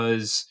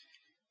because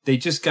they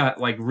just got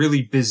like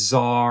really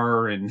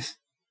bizarre and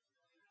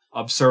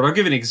absurd. I'll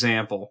give an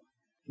example.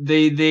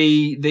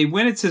 They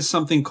went into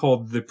something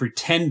called The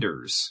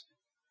Pretenders.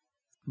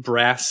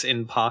 Brass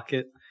in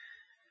Pocket.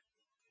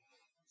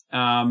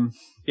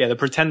 Yeah, the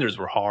Pretenders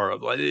were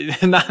horrible.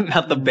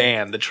 Not the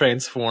band, the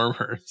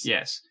Transformers.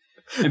 Yes.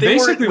 And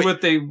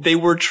basically they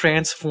were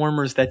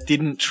Transformers that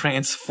didn't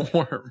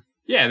transform.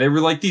 Yeah, they were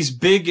like these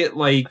big,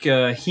 like,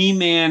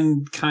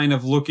 He-Man kind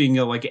of looking,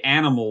 like,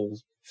 animal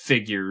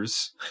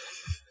figures.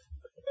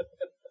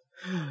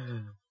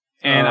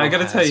 And I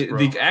gotta tell you,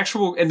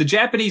 the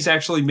Japanese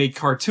actually made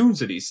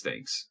cartoons of these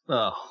things.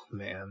 Oh,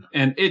 man.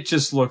 And it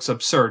just looks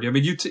absurd. I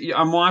mean,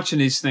 I'm watching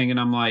this thing and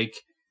I'm like,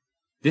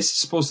 this is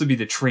supposed to be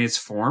the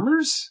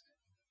Transformers?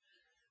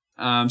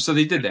 So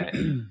they did that.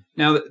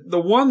 Now,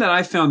 the one that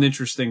I found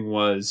interesting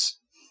was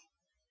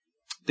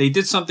they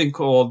did something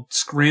called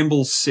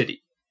Scramble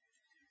City.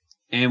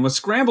 And what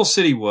Scramble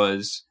City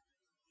was,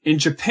 in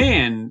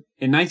Japan,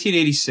 in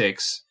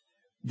 1986,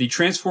 the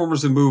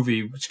Transformers the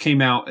movie, which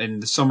came out in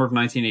the summer of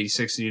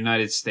 1986 in the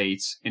United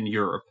States and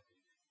Europe,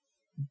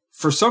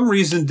 for some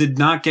reason did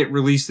not get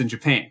released in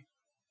Japan.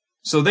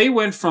 So they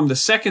went from the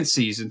second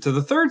season to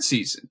the third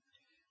season.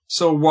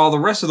 So while the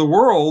rest of the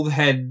world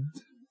had,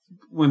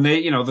 when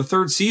they, the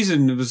third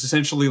season was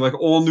essentially like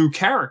all new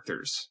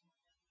characters.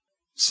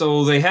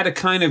 So they had to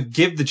kind of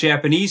give the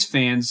Japanese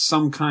fans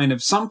some kind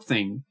of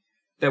something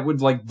that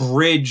would like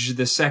bridge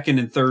the second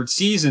and third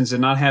seasons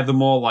and not have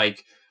them all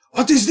like,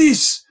 what is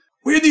this?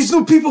 Where do these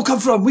new people come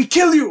from? We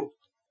kill you!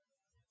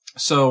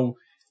 So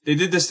they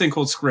did this thing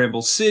called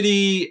Scramble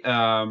City,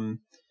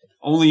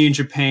 only in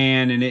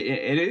Japan, and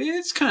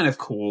it's kind of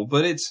cool,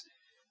 but it's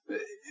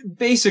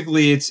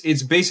basically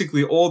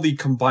all the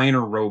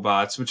combiner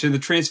robots, which in the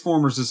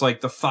Transformers is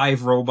like the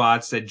 5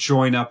 robots that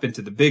join up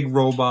into the big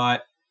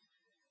robot.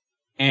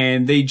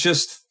 And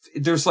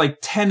there's like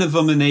 10 of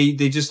them and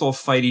they just all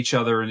fight each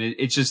other and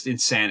it's just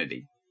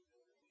insanity.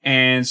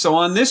 And so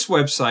on this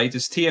website,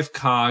 this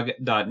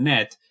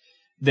tfcog.net,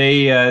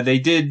 they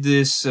did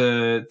this,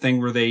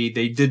 thing where they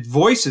did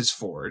voices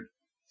for it.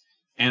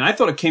 And I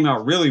thought it came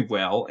out really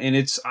well. And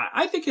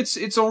I think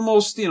it's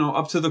almost,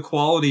 up to the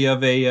quality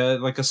of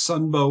like a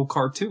Sunbow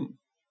cartoon.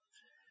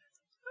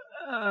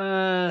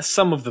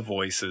 Some of the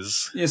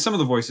voices. Yeah, some of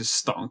the voices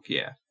stunk,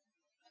 yeah.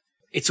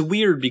 It's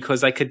weird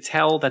because I could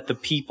tell that the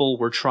people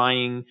were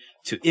trying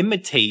to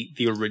imitate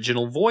the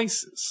original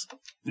voices.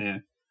 Yeah.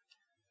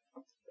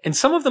 And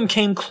some of them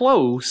came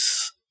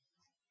close,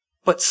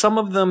 but some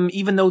of them,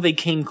 even though they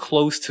came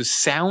close to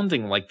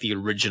sounding like the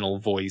original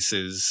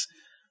voices,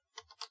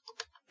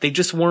 they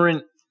just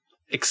weren't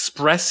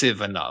expressive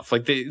enough.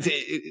 Like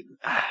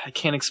I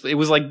can't explain. It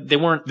was like they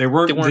weren't.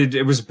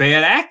 It was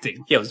bad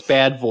acting. Yeah, it was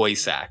bad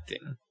voice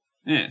acting.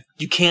 Yeah.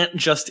 You can't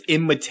just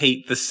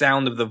imitate the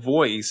sound of the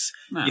voice.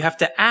 No. You have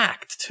to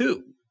act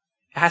too.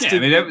 It has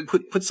to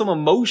put some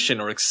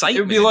emotion or excitement.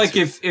 It would be like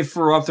if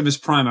for Optimus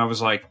Prime I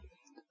was like,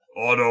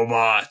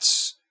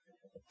 Autobots,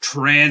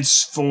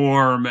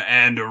 transform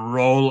and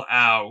roll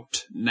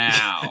out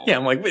now. Yeah,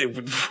 I'm like, wait,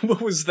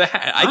 what was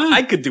that?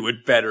 I could do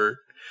it better.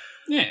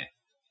 Yeah.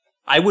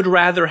 I would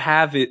rather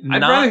have it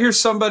I'd rather hear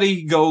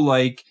somebody go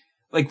like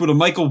with a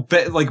Michael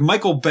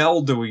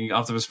Bell doing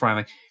Optimus Prime,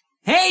 like,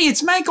 hey,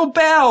 it's Michael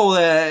Bell,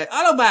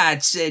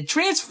 Autobots,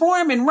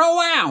 transform and roll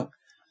out.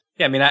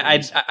 Yeah, I mean,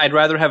 I'd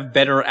rather have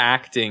better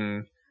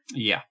acting.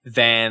 Yeah.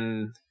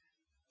 Than,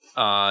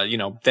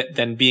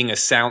 than being a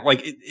sound,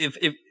 like,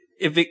 if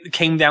it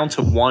came down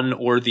to one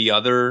or the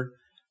other,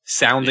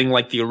 sounding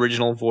like the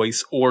original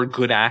voice or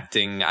good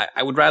acting,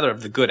 I would rather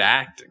have the good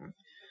acting.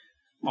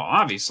 Well,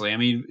 obviously, I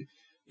mean,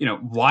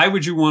 why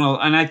would you want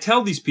to, and I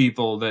tell these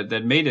people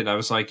that made it, I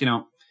was like,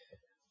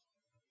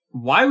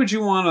 why would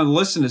you want to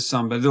listen to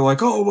somebody? They're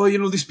like, oh, well,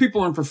 these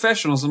people aren't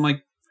professionals. I'm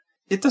like,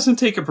 it doesn't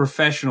take a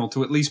professional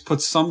to at least put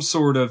some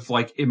sort of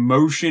like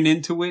emotion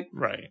into it.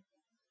 Right.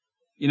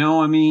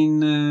 I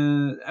mean,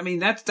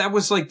 that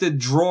was like the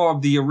draw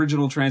of the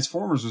original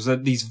Transformers, was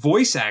that these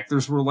voice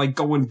actors were like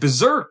going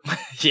berserk.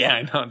 Yeah,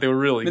 I know. They were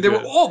really good. They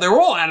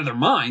were all out of their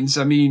minds.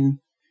 I mean,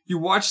 you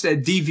watch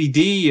that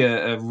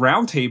DVD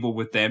roundtable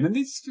with them, and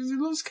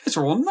those guys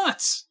are all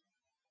nuts.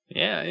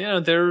 Yeah,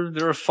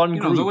 they're a fun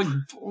group. They're like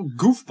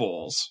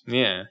goofballs.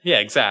 Yeah,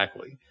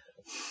 exactly.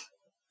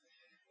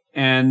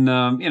 And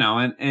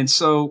and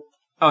so,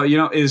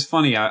 it was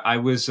funny. I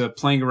was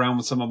playing around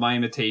with some of my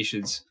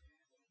imitations,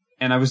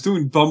 and I was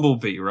doing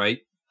Bumblebee, right?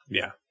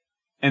 Yeah.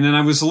 And then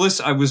I was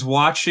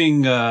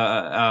watching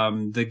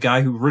the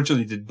guy who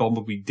originally did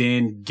Bumblebee,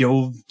 Dan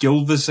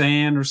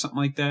Gilvezan or something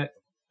like that.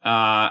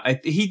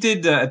 He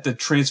did at the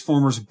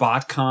Transformers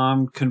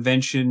BotCon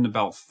convention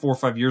about 4 or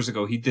 5 years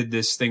ago. He did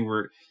this thing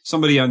where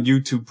somebody on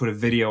YouTube put a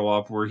video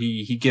up where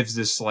he gives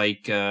this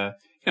like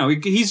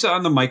he's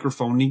on the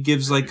microphone. And he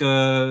gives like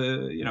because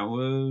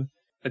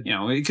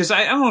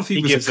I don't know if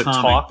he was gives a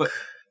comic, talk. but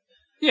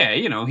yeah,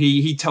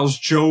 he tells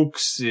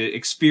jokes,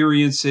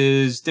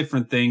 experiences,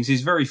 different things.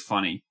 He's very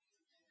funny,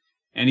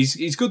 and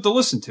he's good to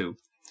listen to.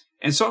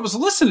 And so I was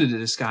listening to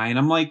this guy, and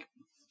I'm like,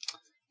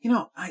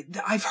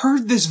 I've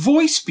heard this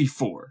voice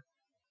before,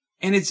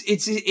 and it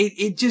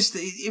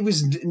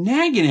was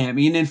nagging at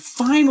me, and then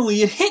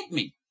finally it hit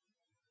me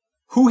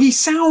who he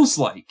sounds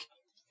like.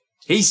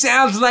 He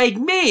sounds like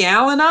me,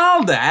 Alan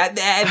Alda.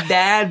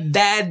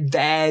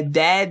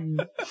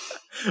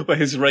 What,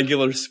 his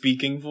regular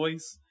speaking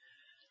voice?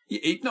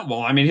 No,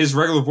 well, I mean, his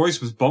regular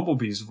voice was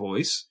Bumblebee's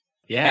voice.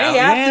 Yeah. Hey,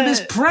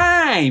 Optimus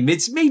Prime,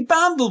 it's me,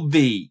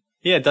 Bumblebee.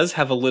 Yeah, it does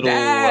have a little.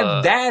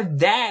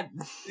 That.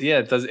 Yeah,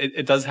 it does.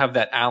 It does have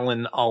that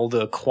Alan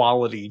Alda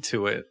quality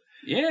to it.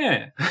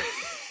 Yeah.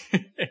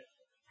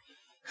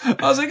 I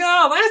was like,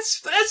 oh,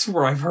 that's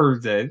where I've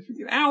heard that.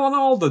 Alan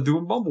Alda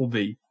doing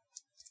Bumblebee.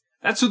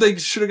 That's what they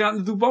should have gotten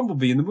to do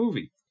Bumblebee in the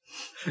movie.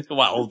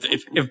 Well,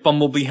 if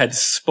Bumblebee had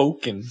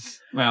spoken.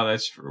 Well,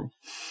 that's true.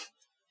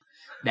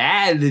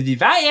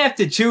 If I have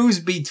to choose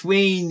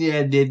between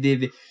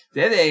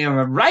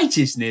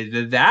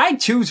righteousness, I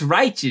choose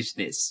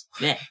righteousness.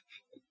 Yeah.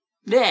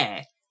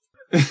 Yeah.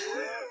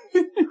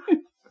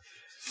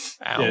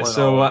 Yeah,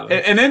 so,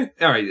 and then,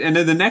 all right, and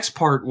then the next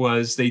part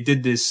was they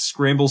did this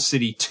Scramble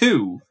City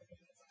 2,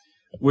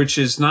 which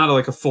is not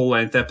like a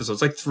full-length episode.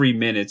 It's like 3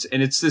 minutes,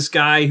 and it's this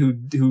guy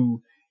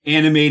who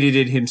animated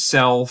it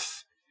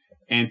himself,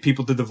 and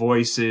people did the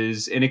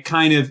voices, and it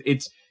kind of,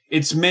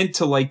 it's meant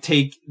to like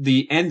take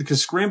the end,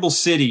 because Scramble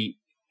City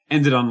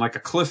ended on like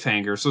a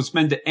cliffhanger, so it's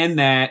meant to end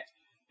that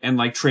and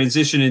like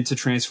transition into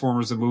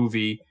Transformers the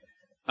movie.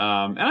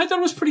 And I thought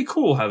it was pretty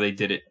cool how they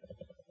did it.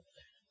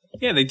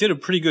 Yeah, they did a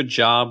pretty good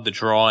job. The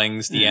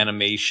drawings, the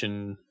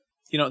animation,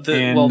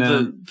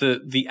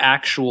 the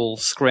actual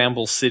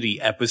Scramble City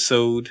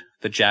episode,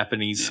 the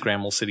Japanese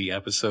Scramble City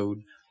episode.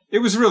 It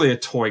was really a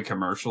toy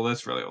commercial.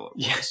 That's really all it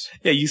was. Yes.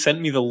 Yeah, you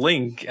sent me the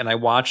link, and I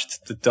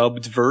watched the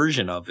dubbed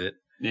version of it.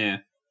 Yeah.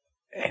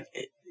 And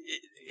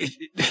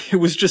it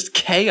was just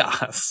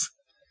chaos.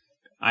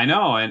 I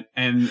know,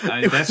 and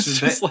that's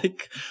just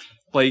like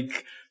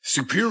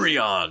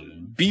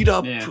Superion beat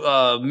up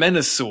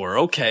Menasor.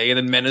 Okay, and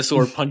then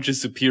Menasor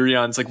punches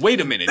Superion. It's like, wait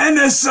a minute,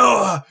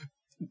 Menasor,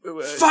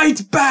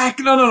 fight back!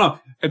 No.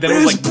 And then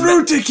there's it was like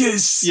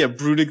Bruticus.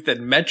 Brutic,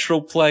 then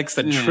Metroplex,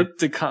 then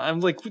Triptychon. I'm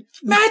like,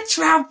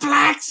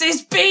 Metroplex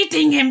is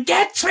beating him.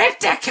 Get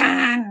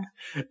Triptychon.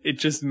 It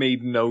just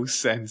made no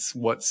sense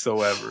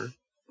whatsoever.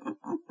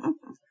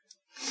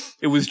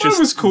 It was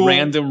just cool.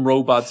 Random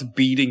robots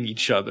beating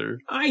each other.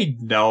 I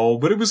know,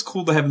 but it was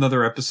cool to have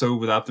another episode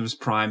with Optimus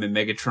Prime and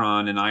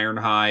Megatron and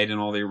Ironhide and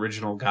all the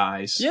original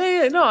guys.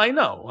 Yeah, no, I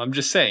know. I'm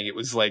just saying, it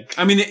was like...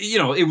 I mean,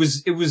 it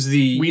was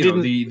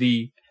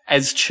the...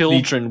 As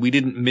children, we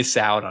didn't miss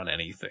out on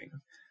anything.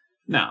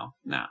 No.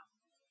 Not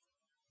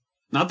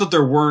that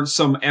there weren't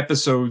some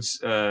episodes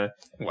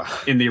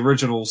in the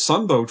original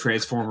Sunbow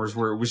Transformers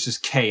where it was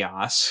just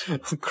chaos.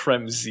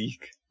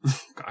 Kremzeek.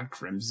 God,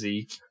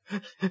 Kremzeek.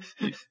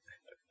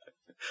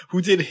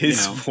 Who did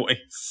his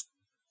voice?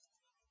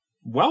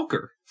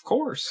 Welker, of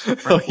course.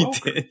 Frank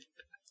Welker. Did?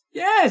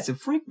 Yes,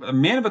 a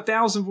man of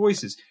 1,000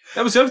 voices.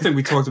 That was the other thing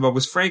we talked about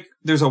was Frank.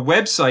 There's a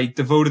website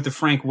devoted to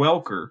Frank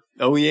Welker.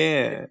 Oh,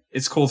 yeah.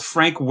 It's called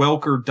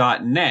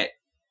frankwelker.net.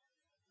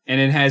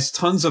 And it has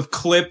tons of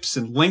clips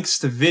and links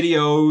to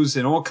videos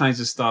and all kinds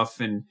of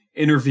stuff and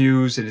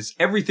interviews. And it's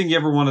everything you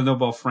ever want to know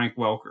about Frank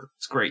Welker.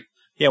 It's great.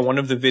 Yeah, one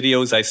of the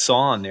videos I saw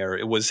on there,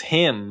 it was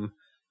him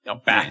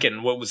back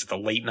in, what was it, the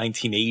late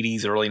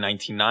 1980s, early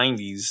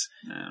 1990s,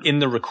 in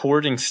the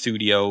recording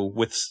studio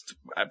with,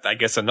 I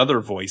guess,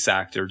 another voice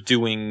actor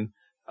doing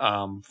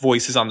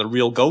voices on the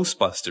real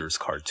Ghostbusters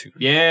cartoon.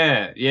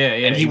 Yeah.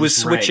 And he was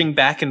switching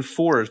back and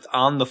forth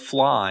on the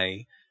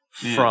fly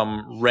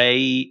from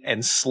Ray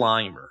and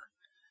Slimer.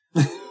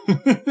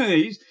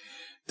 The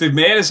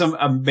man is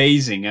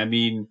amazing. I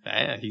mean...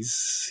 Yeah,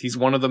 he's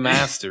one of the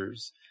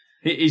masters.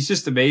 He's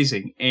just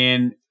amazing.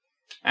 And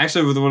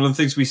actually, one of the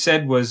things we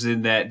said was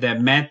in that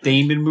Matt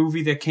Damon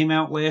movie that came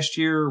out last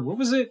year. What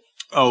was it?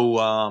 Oh,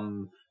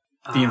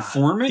 The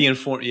Informant? Yeah,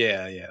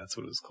 that's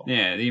what it was called.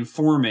 Yeah, The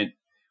Informant,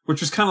 which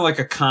was kind of like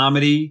a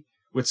comedy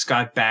with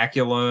Scott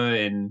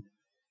Bakula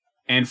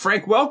and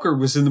Frank Welker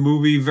was in the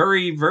movie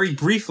very, very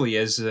briefly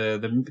as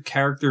the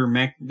character of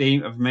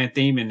Matt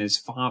Damon, his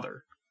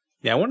father.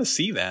 Yeah, I want to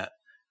see that.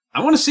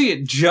 I want to see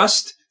it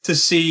just to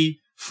see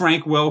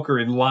Frank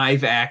Welker in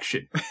live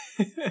action.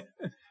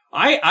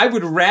 I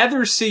would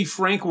rather see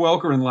Frank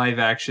Welker in live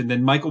action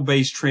than Michael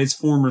Bay's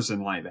Transformers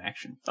in live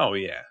action. Oh,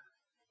 yeah.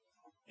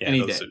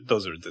 Yeah,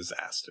 those are a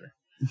disaster.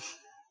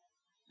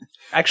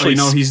 Actually,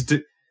 no,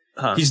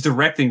 he's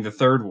directing the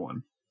third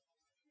one.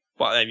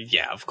 Well, I mean,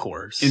 yeah, of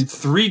course. In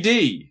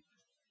 3D.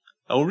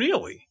 Oh,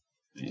 really?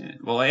 Yeah.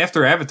 Well,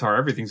 after Avatar,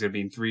 everything's going to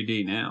be in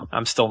 3D now.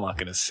 I'm still not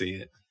going to see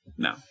it.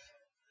 No.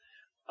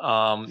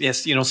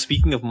 Yes,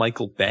 speaking of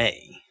Michael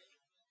Bay.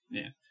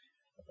 Yeah.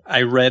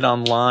 I read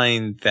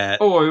online that...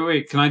 Oh,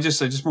 wait. Can I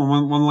just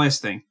one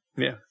last thing?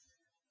 Yeah.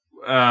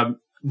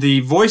 The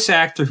voice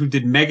actor who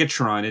did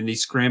Megatron in the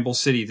Scramble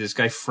City, this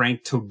guy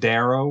Frank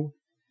Todaro,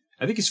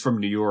 I think he's from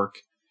New York,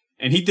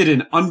 and he did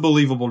an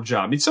unbelievable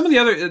job. I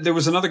mean, there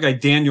was another guy,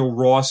 Daniel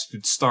Ross, who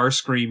did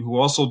Starscream, who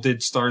also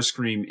did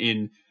Starscream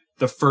in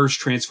the first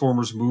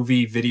Transformers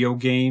movie video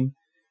game.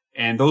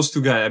 And those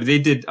two guys,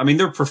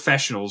 they're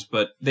professionals,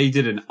 but they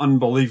did an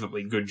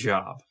unbelievably good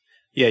job.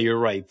 Yeah, you're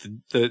right.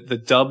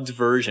 The dubbed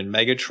version,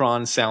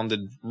 Megatron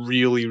sounded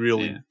really,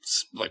 really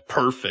like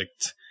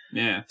perfect.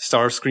 Yeah.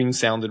 Starscream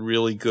sounded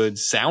really good.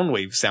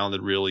 Soundwave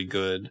sounded really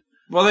good.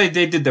 Well, they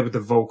did that with the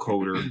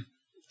vocoder.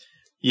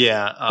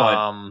 Yeah.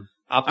 But,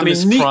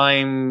 Optimus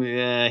Prime,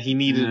 he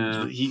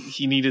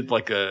needed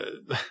like a...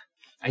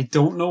 I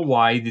don't know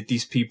why that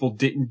these people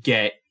didn't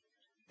get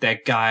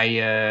that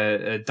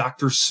guy,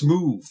 Dr.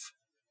 Smooth.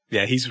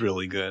 Yeah, he's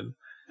really good.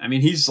 I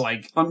mean, he's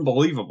like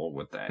unbelievable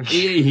with that.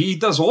 He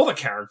does all the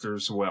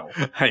characters well.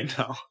 I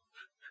know.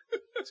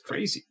 It's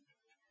crazy.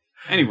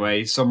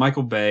 Anyway, so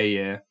Michael Bay,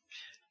 yeah.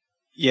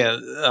 Yeah,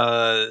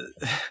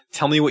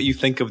 tell me what you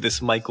think of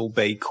this Michael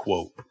Bay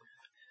quote.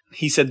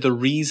 He said the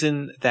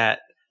reason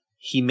that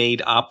he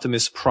made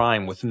Optimus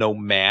Prime with no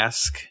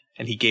mask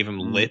and he gave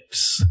him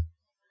lips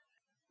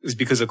is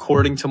because,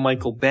 according to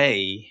Michael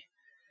Bay,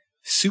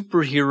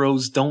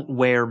 superheroes don't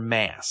wear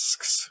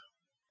masks.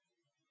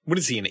 What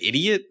is he, an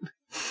idiot?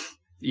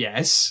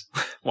 Yes.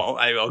 Well,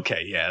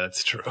 okay, yeah,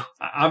 that's true.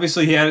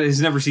 Obviously,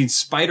 he's never seen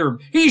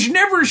He's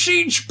never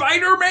seen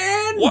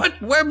Spider-Man?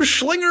 What, Web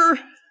Schlinger?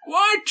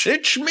 What?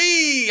 It's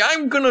me!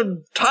 I'm gonna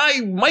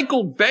tie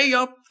Michael Bay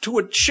up to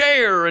a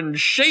chair and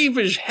shave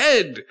his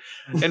head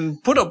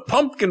and put a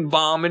pumpkin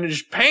bomb in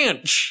his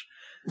pants.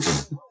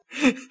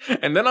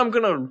 And then I'm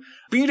gonna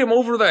beat him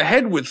over the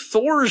head with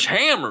Thor's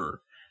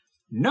hammer.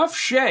 Enough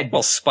shed.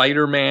 Well,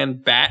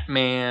 Spider-Man,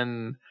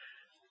 Batman...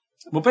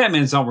 Well,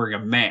 Batman's not wearing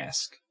a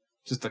mask.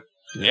 Just a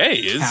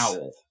he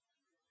cowl. is.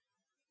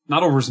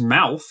 Not over his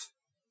mouth.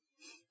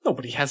 No,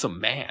 but he has a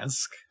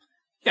mask.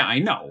 Yeah, I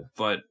know,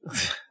 but...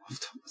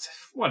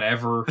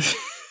 Whatever.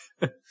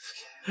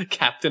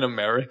 Captain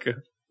America.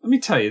 Let me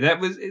tell you,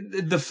 that was...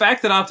 The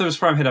fact that Optimus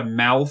Prime had a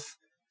mouth,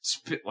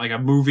 like a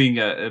moving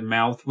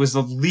mouth, was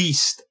the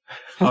least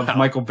of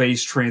Michael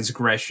Bay's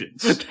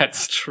transgressions.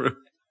 That's true.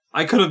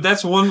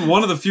 That's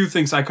one of the few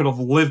things I could have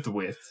lived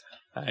with.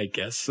 I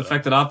guess so. The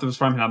fact that Optimus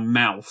Prime had a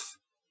mouth.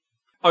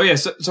 Oh yeah,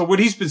 so what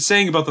he's been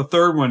saying about the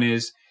third one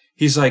is,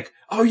 he's like,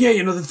 oh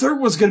yeah, the third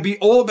one's gonna be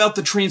all about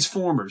the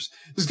Transformers.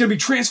 There's gonna be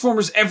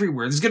Transformers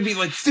everywhere. There's gonna be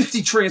like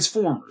 50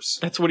 Transformers.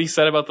 That's what he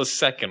said about the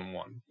second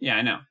one. Yeah,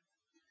 I know.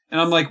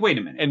 And I'm like, wait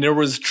a minute. And there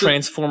was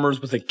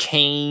Transformers with a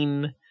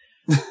cane.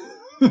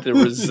 There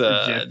was,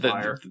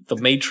 the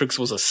Matrix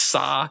was a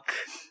sock.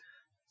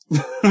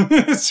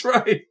 That's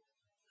right.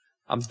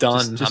 I'm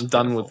done. Just I'm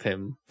done pitiful. with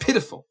him.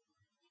 Pitiful.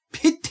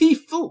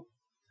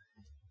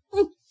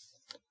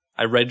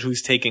 I read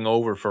who's taking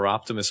over for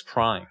Optimus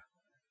Prime.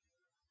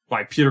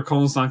 Why, Peter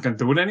Cullen's not going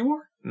to do it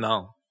anymore?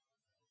 No.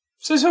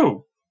 Says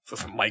who?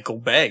 Michael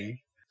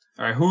Bay.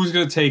 All right, who's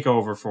going to take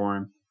over for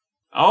him?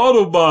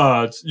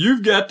 Autobots,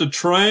 you've got to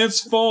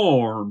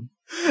transform.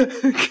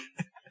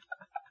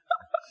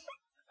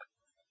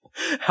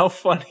 How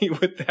funny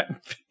would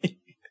that be?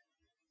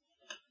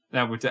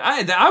 That would.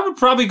 I would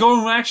probably go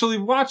and actually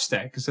watch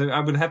that because I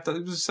would have to.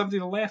 It was something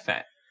to laugh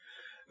at.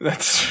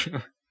 That's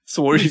true.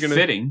 So what are you gonna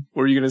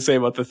say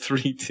about the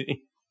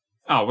 3D?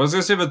 Oh, what I was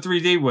gonna say about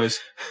 3D was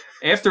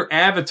after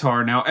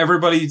Avatar. Now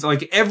everybody's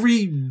like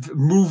every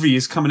movie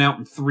is coming out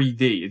in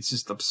 3D. It's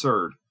just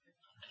absurd.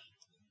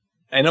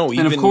 I know.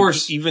 And of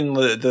course, even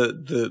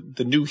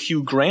the new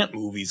Hugh Grant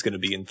movie is going to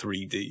be in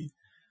 3D.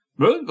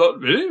 Really?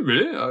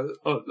 3D?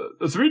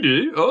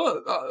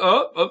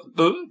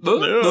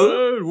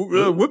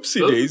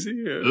 Whoopsie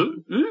daisy.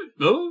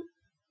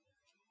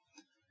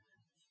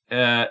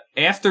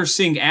 After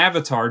seeing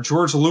Avatar,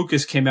 George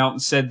Lucas came out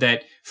and said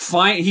that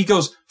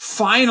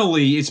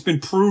finally it's been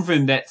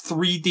proven that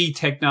 3D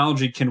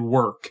technology can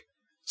work.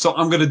 So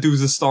I'm going to do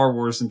the Star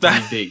Wars in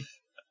 3D.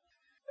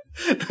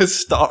 The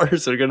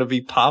stars are going to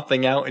be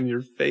popping out in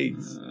your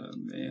face. Oh,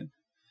 man.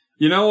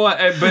 You know what?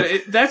 But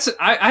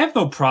I have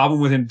no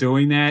problem with him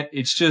doing that.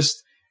 It's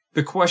just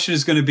the question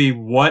is going to be,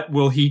 what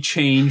will he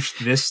change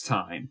this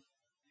time?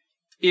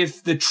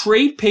 If the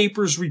trade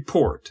papers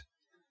report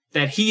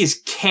that he is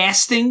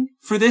casting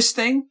for this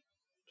thing,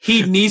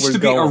 he needs to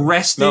be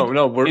arrested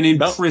and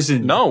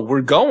imprisoned. No, we're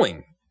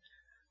going.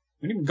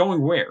 We're even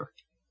going where?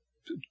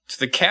 To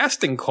the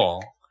casting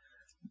call.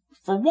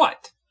 For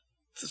what?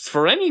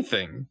 For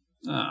anything.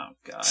 Oh,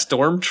 God.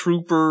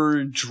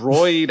 Stormtrooper,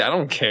 droid, I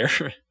don't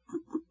care.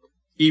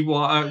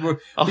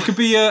 It could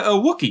be a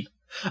Wookiee.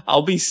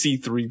 I'll be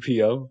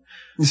C-3PO.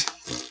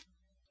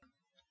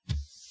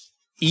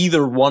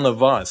 Either one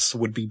of us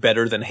would be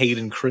better than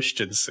Hayden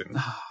Christensen.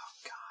 Oh,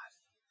 God.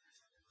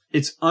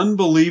 It's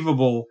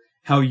unbelievable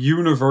how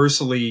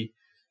universally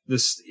the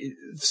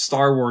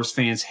Star Wars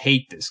fans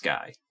hate this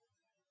guy.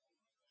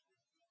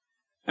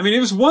 I mean,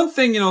 it was one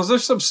thing,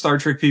 there's some Star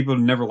Trek people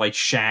who never liked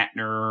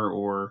Shatner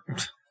or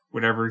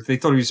whatever. They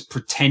thought he was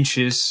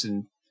pretentious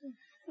and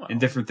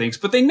different things,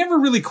 but they never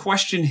really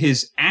questioned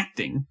his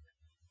acting,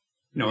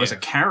 as a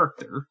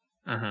character.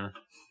 Uh-huh.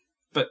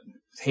 But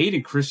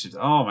Hayden Christensen,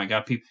 oh my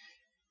God,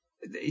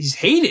 he's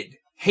hated.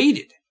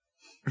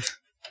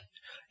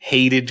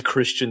 Hated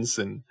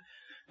Christensen.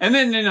 And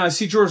then I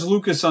see George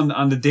Lucas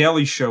on the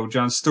Daily Show,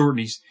 Jon Stewart,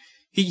 and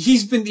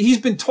He's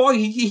been talking.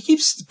 He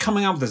keeps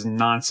coming out with this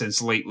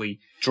nonsense lately.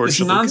 George this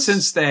Lucas?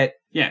 nonsense that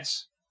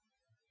yes.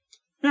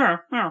 Yeah.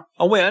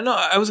 Oh wait,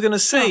 I was gonna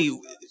say.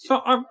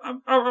 So I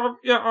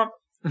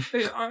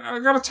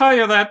gotta tell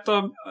you that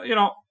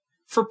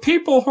for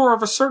people who are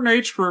of a certain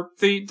age group,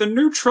 the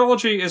new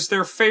trilogy is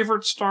their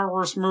favorite Star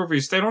Wars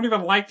movies. They don't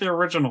even like the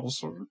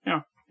originals.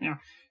 Yeah. And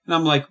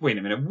I'm like, wait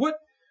a minute,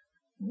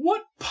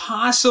 what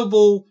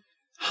possible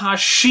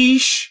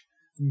hashish,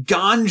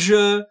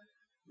 ganja,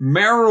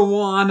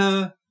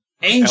 marijuana,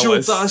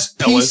 angel dust,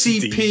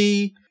 PCP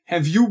LSD.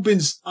 have you been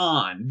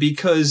on?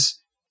 Because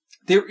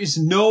there is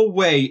no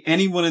way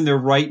anyone in their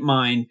right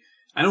mind,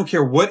 I don't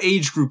care what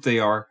age group they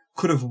are,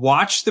 could have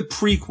watched the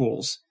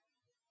prequels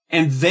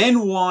and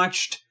then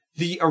watched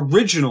the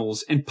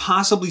originals and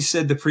possibly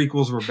said the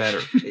prequels were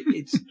better.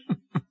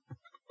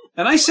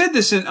 And I said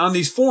this on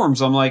these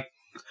forums. I'm like,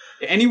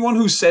 anyone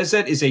who says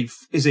that is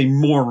a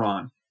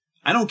moron.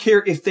 I don't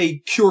care if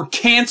they cure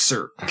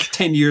cancer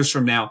 10 years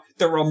from now.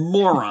 They're a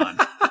moron.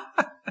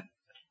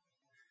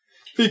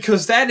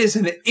 Because that is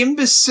an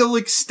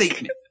imbecilic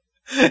statement.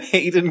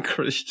 Hayden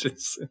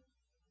Christensen.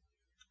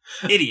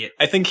 Idiot.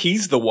 I think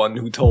he's the one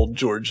who told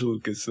George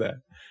Lucas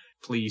that.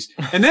 Please.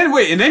 And then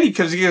he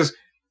goes,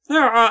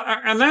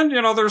 and then,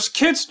 there's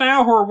kids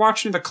now who are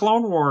watching the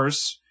Clone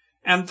Wars,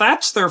 and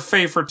that's their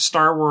favorite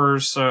Star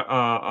Wars,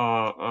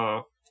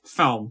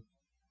 film.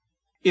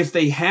 If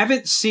they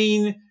haven't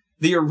seen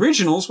the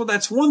originals, well,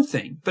 that's one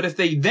thing. But if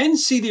they then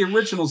see the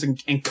originals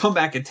and come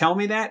back and tell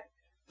me that,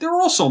 they're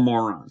also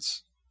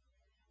morons.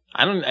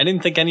 I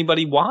didn't think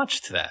anybody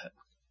watched that.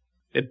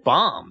 It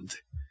bombed.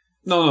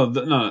 No,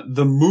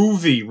 the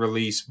movie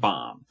release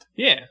bombed.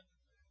 Yeah.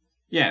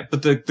 Yeah,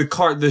 but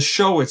the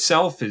show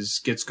itself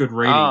gets good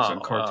ratings on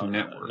Cartoon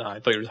Network. No, I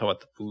thought you were talking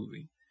about the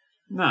movie.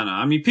 No,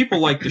 I mean, people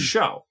like the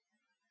show.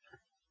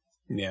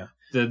 Yeah.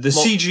 The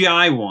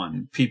CGI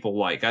one, people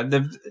like.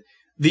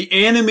 The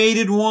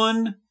animated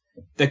one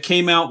that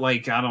came out,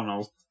 like, I don't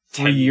know,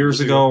 3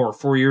 years ago or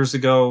 4 years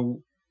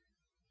ago.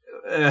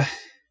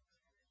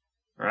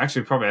 Or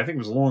actually, probably, I think it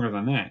was longer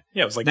than that.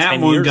 Yeah, it was like that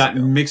 10 one years got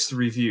ago. Mixed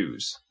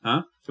reviews.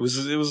 Huh? It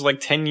was like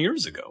 10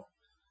 years ago.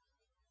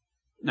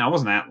 No, it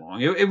wasn't that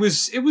long. It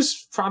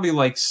was probably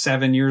like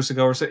 7 years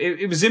ago or so.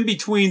 It was in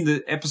between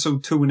the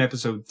episode 2 and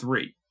episode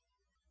 3.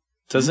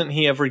 Doesn't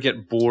he ever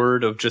get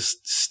bored of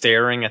just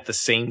staring at the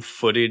same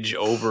footage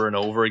over and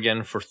over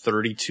again for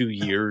 32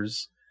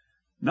 years?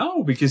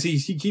 No, because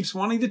he keeps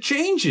wanting to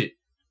change it.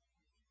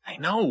 I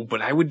know,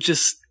 but I would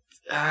just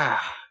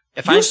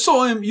You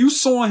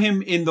saw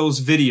him in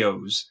those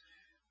videos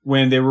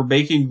when they were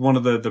making one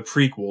of the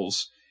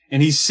prequels,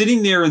 and he's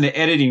sitting there in the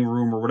editing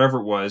room or whatever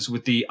it was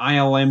with the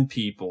ILM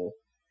people,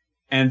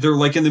 and they're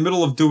like in the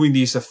middle of doing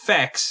these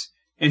effects,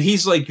 and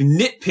he's like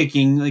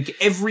nitpicking like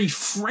every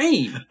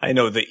frame. I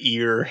know, the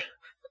ear.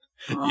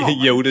 Oh,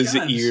 Yoda's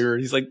ear.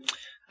 He's like,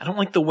 I don't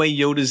like the way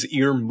Yoda's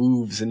ear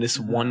moves in this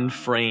one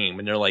frame.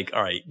 And they're like,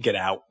 all right, get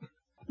out.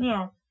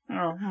 Yeah.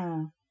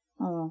 No,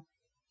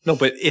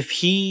 but if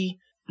he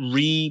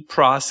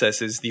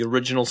reprocesses the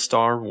original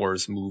Star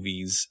Wars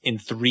movies in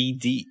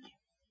 3D.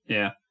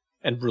 Yeah.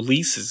 And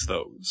releases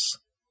those.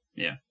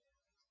 Yeah.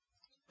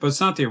 But it's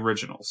not the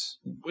originals.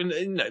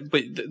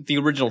 But the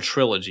original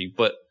trilogy,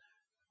 but...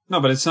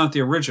 No, but it's not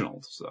the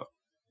originals, though.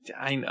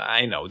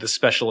 I know, the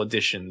special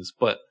editions,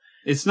 but...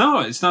 It's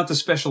not the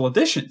special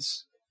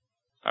editions.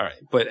 All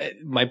right, but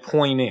my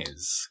point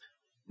is...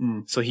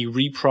 So he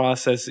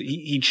reprocesses...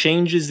 He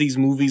changes these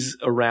movies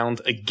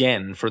around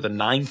again for the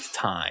 9th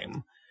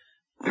time.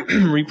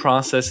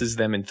 Reprocesses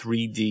them in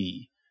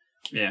 3D.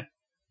 Yeah.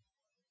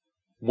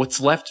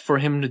 What's left for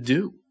him to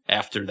do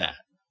after that?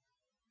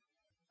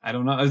 I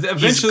don't know.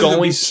 Eventually,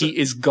 there'll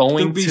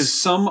be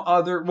some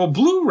other... Well,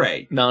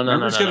 Blu-ray. No.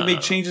 He's going to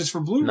make changes for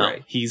Blu-ray. No,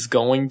 he's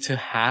going to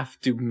have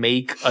to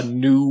make a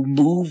new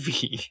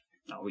movie.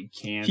 No, he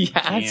can't. He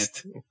has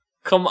to.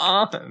 Come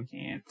on. He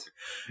can't.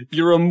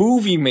 You're a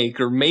movie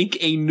maker. Make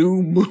a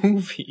new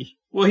movie.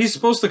 Well, he's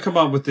supposed to come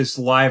out with this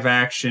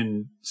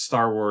live-action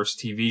Star Wars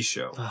TV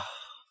show. Oh,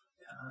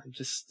 God,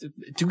 just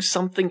do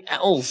something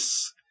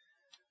else.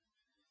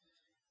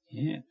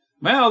 Yeah.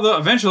 Well,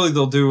 eventually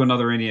they'll do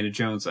another Indiana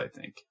Jones, I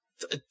think.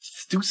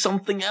 Do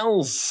something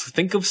else.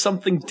 Think of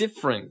something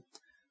different.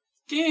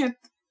 Can't.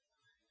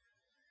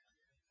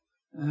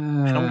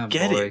 I don't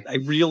get it. I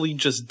really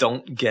just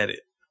don't get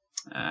it.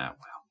 Well.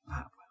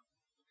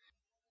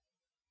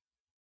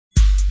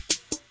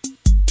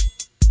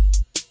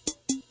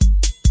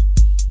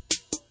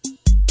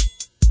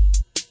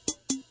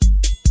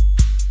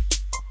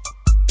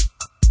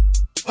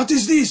 What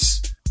is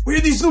this? Where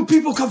these new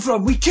people come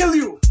from? We kill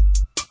you!